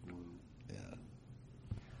Depression.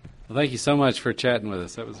 Well, thank you so much for chatting with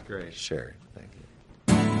us. That was great. Sure.